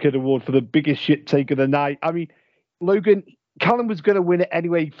Sean Kidd Award for the biggest shit take of the night. I mean, Logan, Callum was going to win it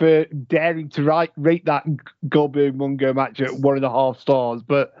anyway for daring to rate that Goldberg Mungo match at 1.5 stars.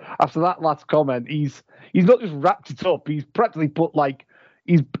 But after that last comment, he's not just wrapped it up. He's practically put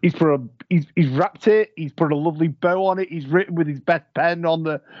he's wrapped it. He's put a lovely bow on it. He's written with his best pen on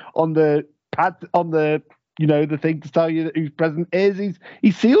the pad on the the thing to tell you that whose present is.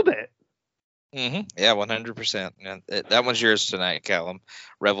 He's sealed it. Mm-hmm. Yeah, 100%. That one's yours tonight, Callum.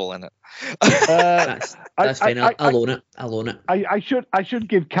 Revel in it. That's fine. I'll own it. I'll own it. I should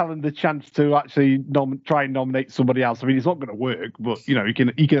give Callum the chance to actually try and nominate somebody else. I mean, it's not going to work, but he can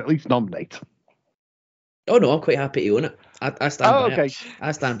at least nominate. Oh no, I'm quite happy to own it. I stand by okay. it.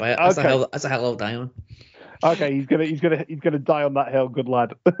 I stand by it. Okay. That's a hell I'll die on. Okay, he's gonna die on that hill. Good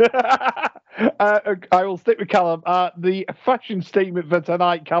lad. I will stick with Callum. The fashion statement for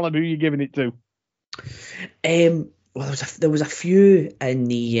tonight, Callum. Who are you giving it to? Well, there was a few in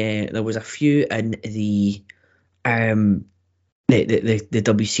the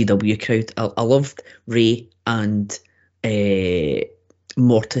WCW crowd. I loved Ray and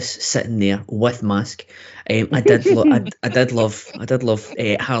Mortis sitting there with mask. I did love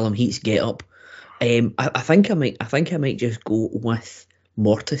Harlem Heat's get up. I think I might just go with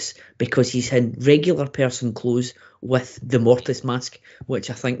Mortis because he's in regular person clothes with the Mortis mask, which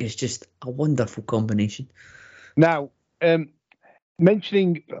I think is just a wonderful combination. Now, I'm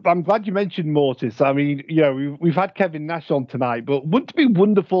glad you mentioned Mortis. I mean, we've had Kevin Nash on tonight, but wouldn't it be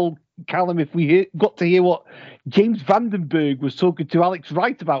wonderful, Callum, if we got to hear what James Vandenberg was talking to Alex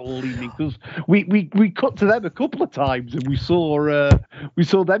Wright about all evening? Because we cut to them a couple of times and we saw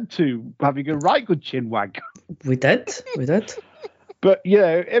them two having a right good chin wag. We did. But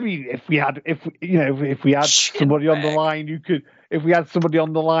I mean, if we had somebody on the line who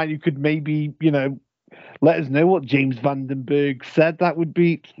could, maybe let us know what James Vandenberg said, that would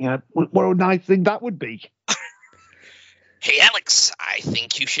be, what a nice thing that would be. Hey, Alex, I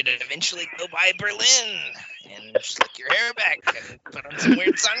think you should eventually go by Berlin and slick your hair back and put on some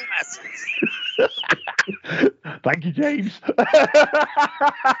weird sunglasses. Thank you, James.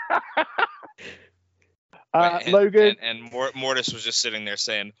 Logan. And Mortis was just sitting there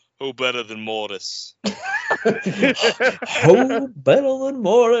saying, who better than Mortis? Who better than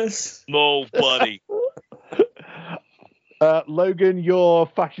Morris? Nobody. Logan, your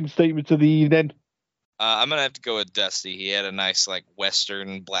fashion statement of the evening. I'm going to have to go with Dusty. He had a nice,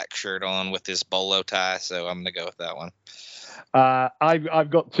 Western black shirt on with his bolo tie, so I'm going to go with that one.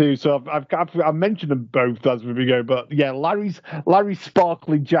 I've got two, so I've mentioned them both as we go, but yeah, Larry's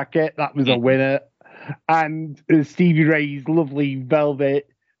sparkly jacket, that was a winner, and Stevie Ray's lovely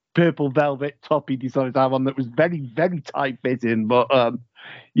purple velvet top he decided to have on that was very, very tight fitting, but are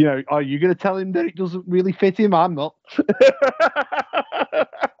you going to tell him that it doesn't really fit him? I'm not.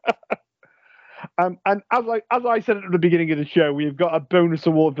 And as I said at the beginning of the show, we've got a bonus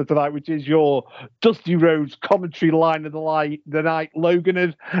award for tonight, which is your Dusty Rhodes commentary line of the night. Logan,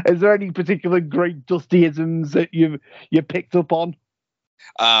 is there any particular great Dusty-isms that you picked up on?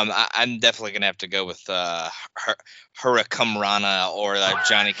 I'm definitely gonna have to go with Hurricane Rana or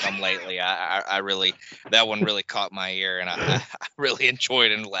Johnny Come Lately. I really, that one really caught my ear, and I really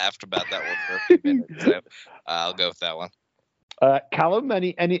enjoyed and laughed about that one for a few minutes. So I'll go with that one. Callum,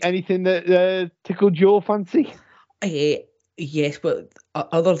 anything that tickled your fancy? Yes, but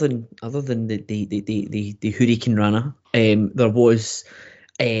other than the Hurricane Rana, there was,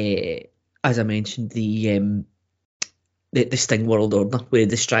 as I mentioned, the Sting World Order where he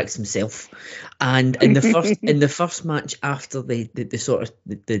distracts himself, and in the first match after the sort of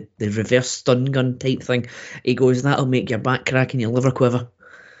the reverse stun gun type thing, he goes, "That'll make your back crack and your liver quiver."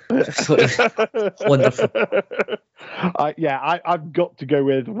 Wonderful. I've got to go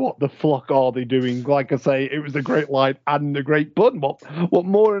with what the flock are they doing? Like I say, it was a great line and a great pun. What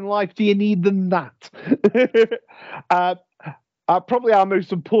more in life do you need than that? Probably our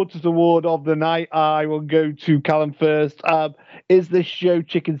most important award of the night. I will go to Callum first. Is this show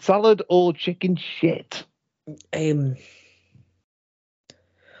chicken salad or chicken shit?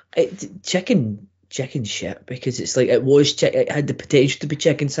 Chicken shit, because it's it had the potential to be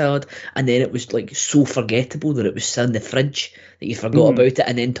chicken salad, and then it was so forgettable that it was in the fridge that you forgot about it,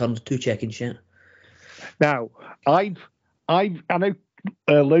 and then turned to chicken shit. Now, I know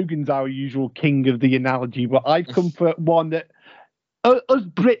Logan's our usual king of the analogy, but I've come for one that us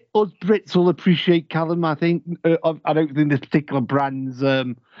Brits will appreciate, Callum. I think I don't think this particular brand's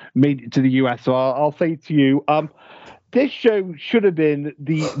made it to the US, so I'll say to you. This show should have been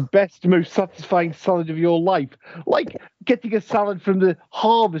the best, most satisfying salad of your life. Like getting a salad from the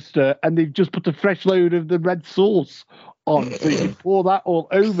harvester and they've just put a fresh load of the red sauce on, so you can pour that all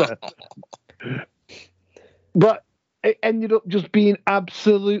over. But it ended up just being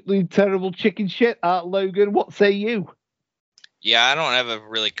absolutely terrible chicken shit. Logan, what say you? Yeah, I don't have a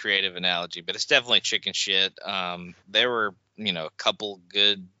really creative analogy, but it's definitely chicken shit. There were, a couple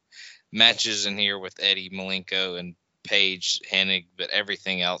good matches in here with Eddie Malenko and Paige Hennig, but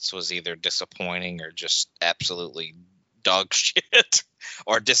everything else was either disappointing or just absolutely dog shit,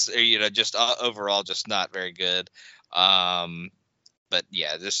 or just overall just not very good. But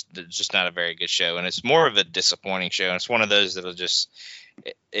yeah, just not a very good show, and it's more of a disappointing show. And it's one of those that'll just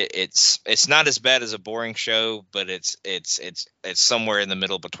it's not as bad as a boring show, but it's somewhere in the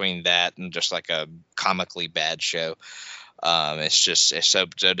middle between that and just like a comically bad show. It's so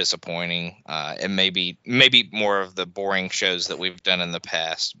disappointing. It may be more of the boring shows that we've done in the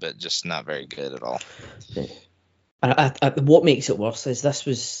past, but just not very good at all. What makes it worse is this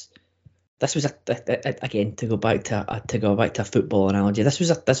was again, to go back to a football analogy. This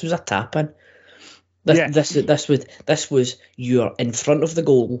was a tap in. This was you're in front of the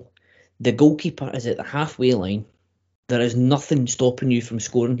goal. The goalkeeper is at the halfway line. There is nothing stopping you from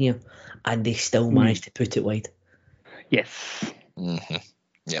scoring here, and they still managed to put it wide. Yes. Mm-hmm.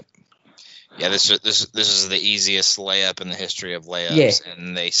 Yep. Yeah, this is the easiest layup in the history of layups,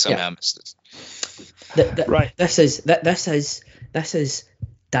 and they somehow missed it. Right. This is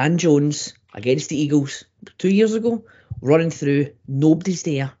Dan Jones against the Eagles 2 years ago, running through, nobody's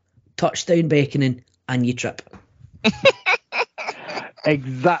there, touchdown beckoning, and you trip.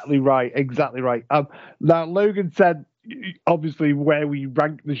 Exactly right. Now, Logan said, obviously, where we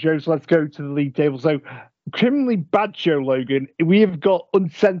rank the show, so let's go to the league table. So Criminally Bad Show, Logan, we have got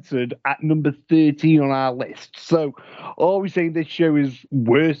Uncensored at number 13 on our list. So are we saying this show is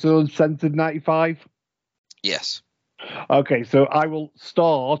worse than Uncensored 95? Yes. Okay, so I will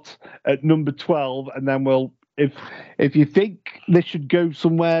start at number 12, and then we'll, if you think this should go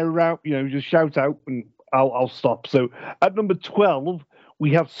somewhere around, just shout out, and I'll stop. So at number 12,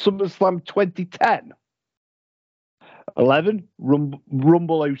 we have SummerSlam 2010. 11,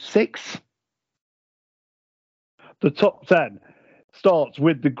 Rumble 06. The top 10 starts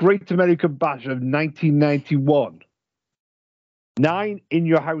with the Great American Bash of 1991. 9, In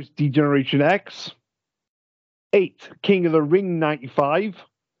Your House Degeneration X. 8, King of the Ring 95.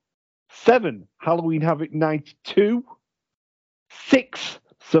 7, Halloween Havoc 92. 6,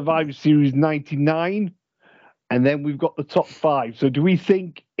 Survivor Series 99. And then we've got the top 5. So do we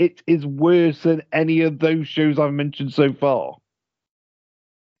think it is worse than any of those shows I've mentioned so far?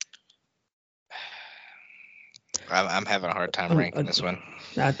 I'm having a hard time ranking this one.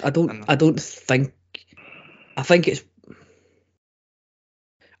 I think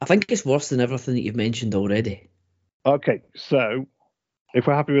it's worse than everything that you've mentioned already. Okay, so if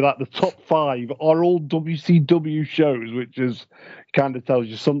we're happy with that, the top 5 are all WCW shows, which is kind of tells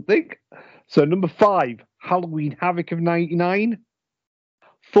you something. So number 5, Halloween Havoc of 99.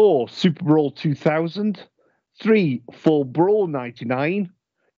 4, Super Brawl 2000. 3, Fall Brawl 99.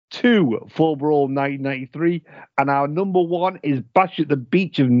 2, Fall Brawl 1993. And our number 1 is Bash at the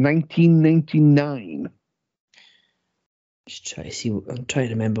Beach of 1999. Just try to see. I'm trying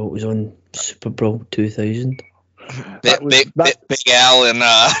to remember what was on Super Brawl 2000. Big Al and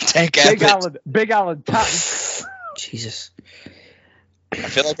Tank Abbott. Big Alan Tank. Jesus. I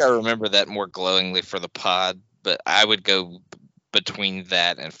feel like I remember that more glowingly for the pod, but I would go between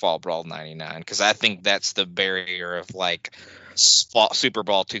that and Fall Brawl 99 because I think that's the barrier of like Super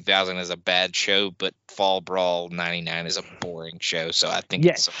Brawl 2000 is a bad show, but Fall Brawl 99 is a boring show. So I think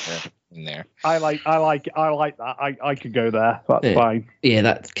it's somewhere in there. I like that. I could go there. That's fine. Yeah,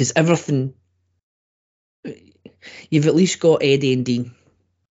 that because everything. You've at least got Eddie and Dean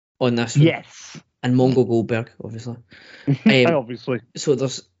on this one. Yes. And Mongo Goldberg, obviously. Obviously. So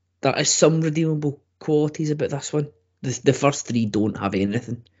there is some redeemable qualities about this one. The first 3 don't have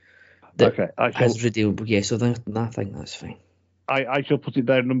anything that is redeemable. Yeah, so I think that's fine. I shall put it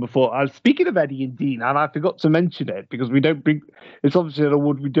there at number 4. Speaking of Eddie and Dean, and I forgot to mention it because we don't bring. It's obviously an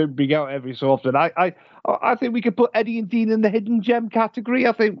award we don't bring out every so often. I think we could put Eddie and Dean in the hidden gem category.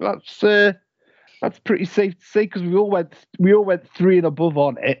 I think that's pretty safe to say because we all went 3 and above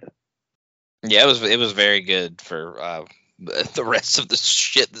on it. Yeah, it was very good for the rest of the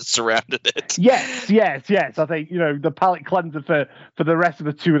shit that surrounded it. Yes. I think the palate cleanser for the rest of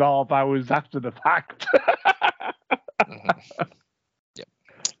the 2.5 hours after the fact. Mm-hmm. Yep.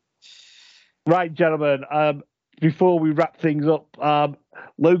 Right, gentlemen. Before we wrap things up,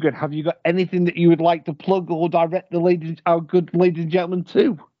 Logan, have you got anything that you would like to plug or direct our good ladies and gentlemen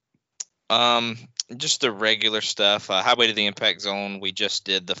to? Just the regular stuff. Highway to the Impact Zone. We just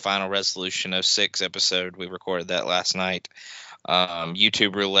did the Final Resolution 06 episode. We recorded that last night.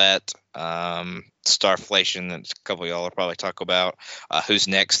 YouTube Roulette, Starflation that a couple of y'all will probably talk about. Who's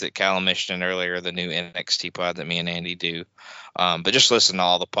Next that Callum mentioned earlier, the new NXT pod that me and Andy do. But just listen to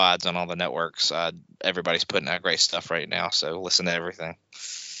all the pods on all the networks. Everybody's putting out great stuff right now, so listen to everything.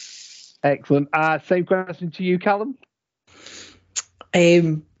 Excellent. Same question to you, Callum.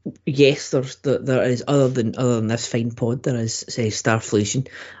 Yes, there is other than this fine pod, there is Starflation,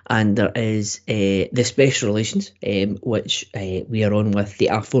 and there is the Special Relations, which we are on with the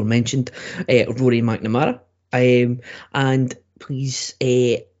aforementioned Rory McNamara. And please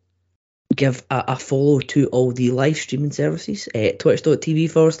give a follow to all the live streaming services,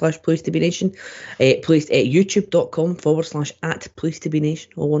 twitch.tv/PlaceToBeNation, youtube.com/@PlaceToBeNation,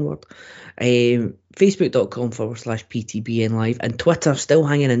 all one word, facebook.com/PTBN Live, and Twitter still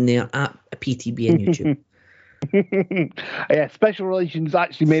hanging in there at PTBN YouTube. Yeah, Special Relations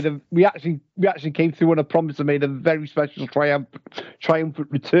actually we actually came through on a promise and made a very special triumphant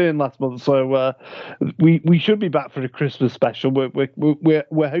return last month. So we should be back for the Christmas special.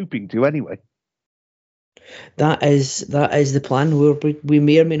 We're hoping to anyway. That is the plan. We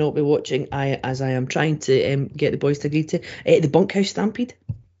may or may not be watching. As I am trying to get the boys to agree to the Bunkhouse Stampede.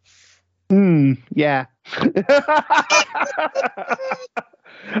 Yeah.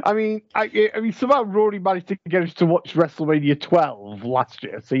 I mean, somehow Rory managed to get us to watch WrestleMania 12 last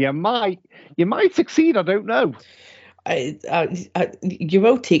year, so you might succeed. I don't know. You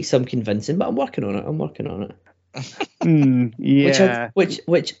will take some convincing, but I'm working on it. Yeah.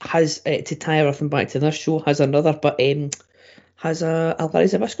 Which has to tie everything back to this show has another, but has a Larry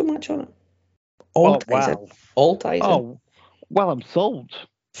Zbyszko match on it. All Oh, ties in. wow. All ties in. Oh, well, I'm sold.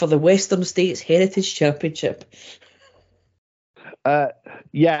 For the Western States Heritage Championship.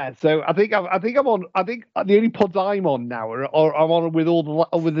 Yeah, so I think I'm on. I think the only pods I'm on now are I'm on with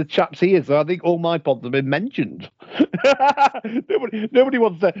with the chaps here. So I think all my pods have been mentioned. nobody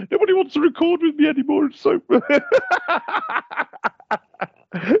wants to record with me anymore. So, but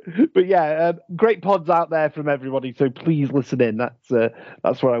yeah, great pods out there from everybody. So please listen in.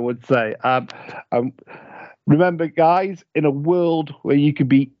 That's what I would say. Remember, guys, in a world where you can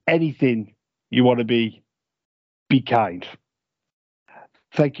be anything you want to be kind.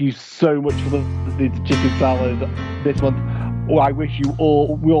 Thank you so much for listening to Chicken Salad this month. We wish you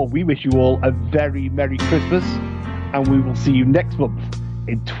all a very Merry Christmas, and we will see you next month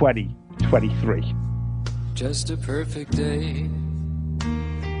in 2023. Just a perfect day.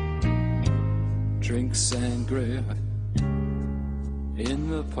 Drink sangria in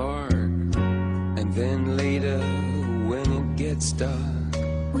the park, and then later when it gets dark,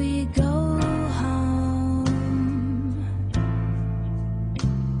 we go home.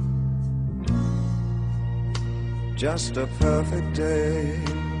 Just a perfect day.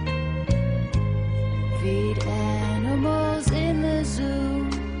 Feed animals in the zoo.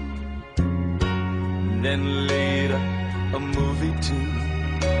 then later a movie too,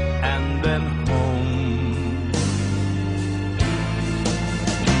 and then home.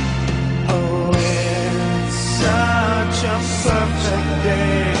 Oh, it's such a perfect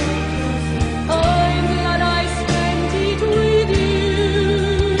day. I'm glad I spent it with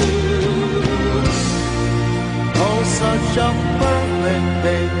you. Oh, such a perfect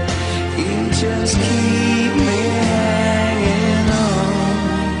day. You just keep me hanging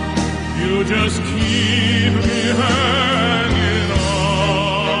on. You just keep me hanging on.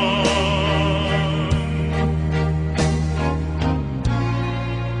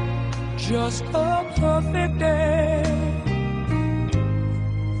 Just a perfect day.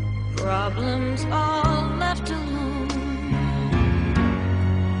 Problems all left alone.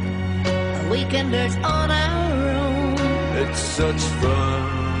 Weekenders on our own. It's such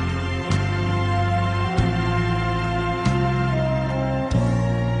fun.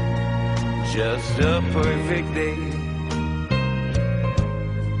 Just a perfect day.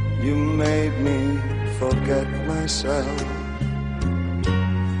 You made me forget myself.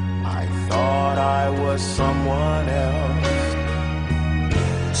 I thought I was someone else.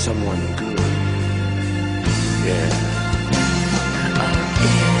 Someone good. Yeah.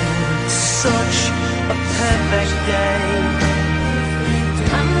 It's such a perfect day.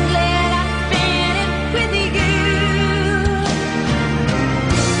 I'm glad I spent it with you.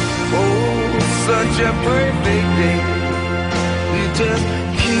 Oh, such a perfect day. You just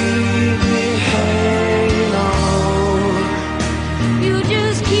keep me hanging on. You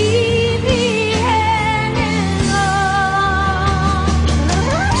just keep me hanging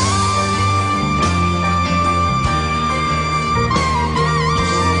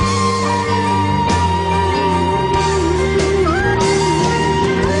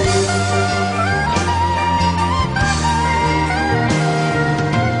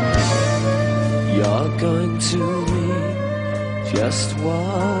You're going to read just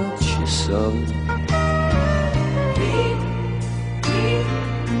what you sow.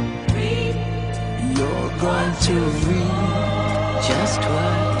 You're going to read just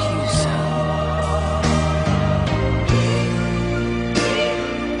what you sow.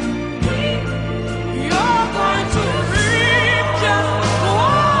 You're going to reap just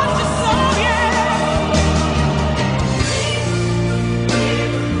what you sow, yeah.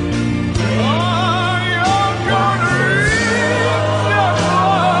 Oh, you're gonna read just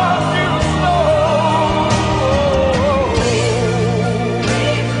what you sow.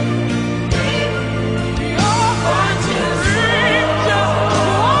 You're going to reap just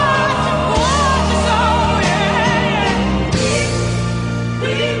what you sow, yeah.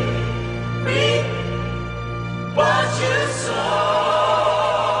 Reap what you sow.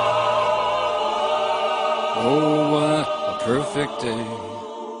 Oh, what a perfect day.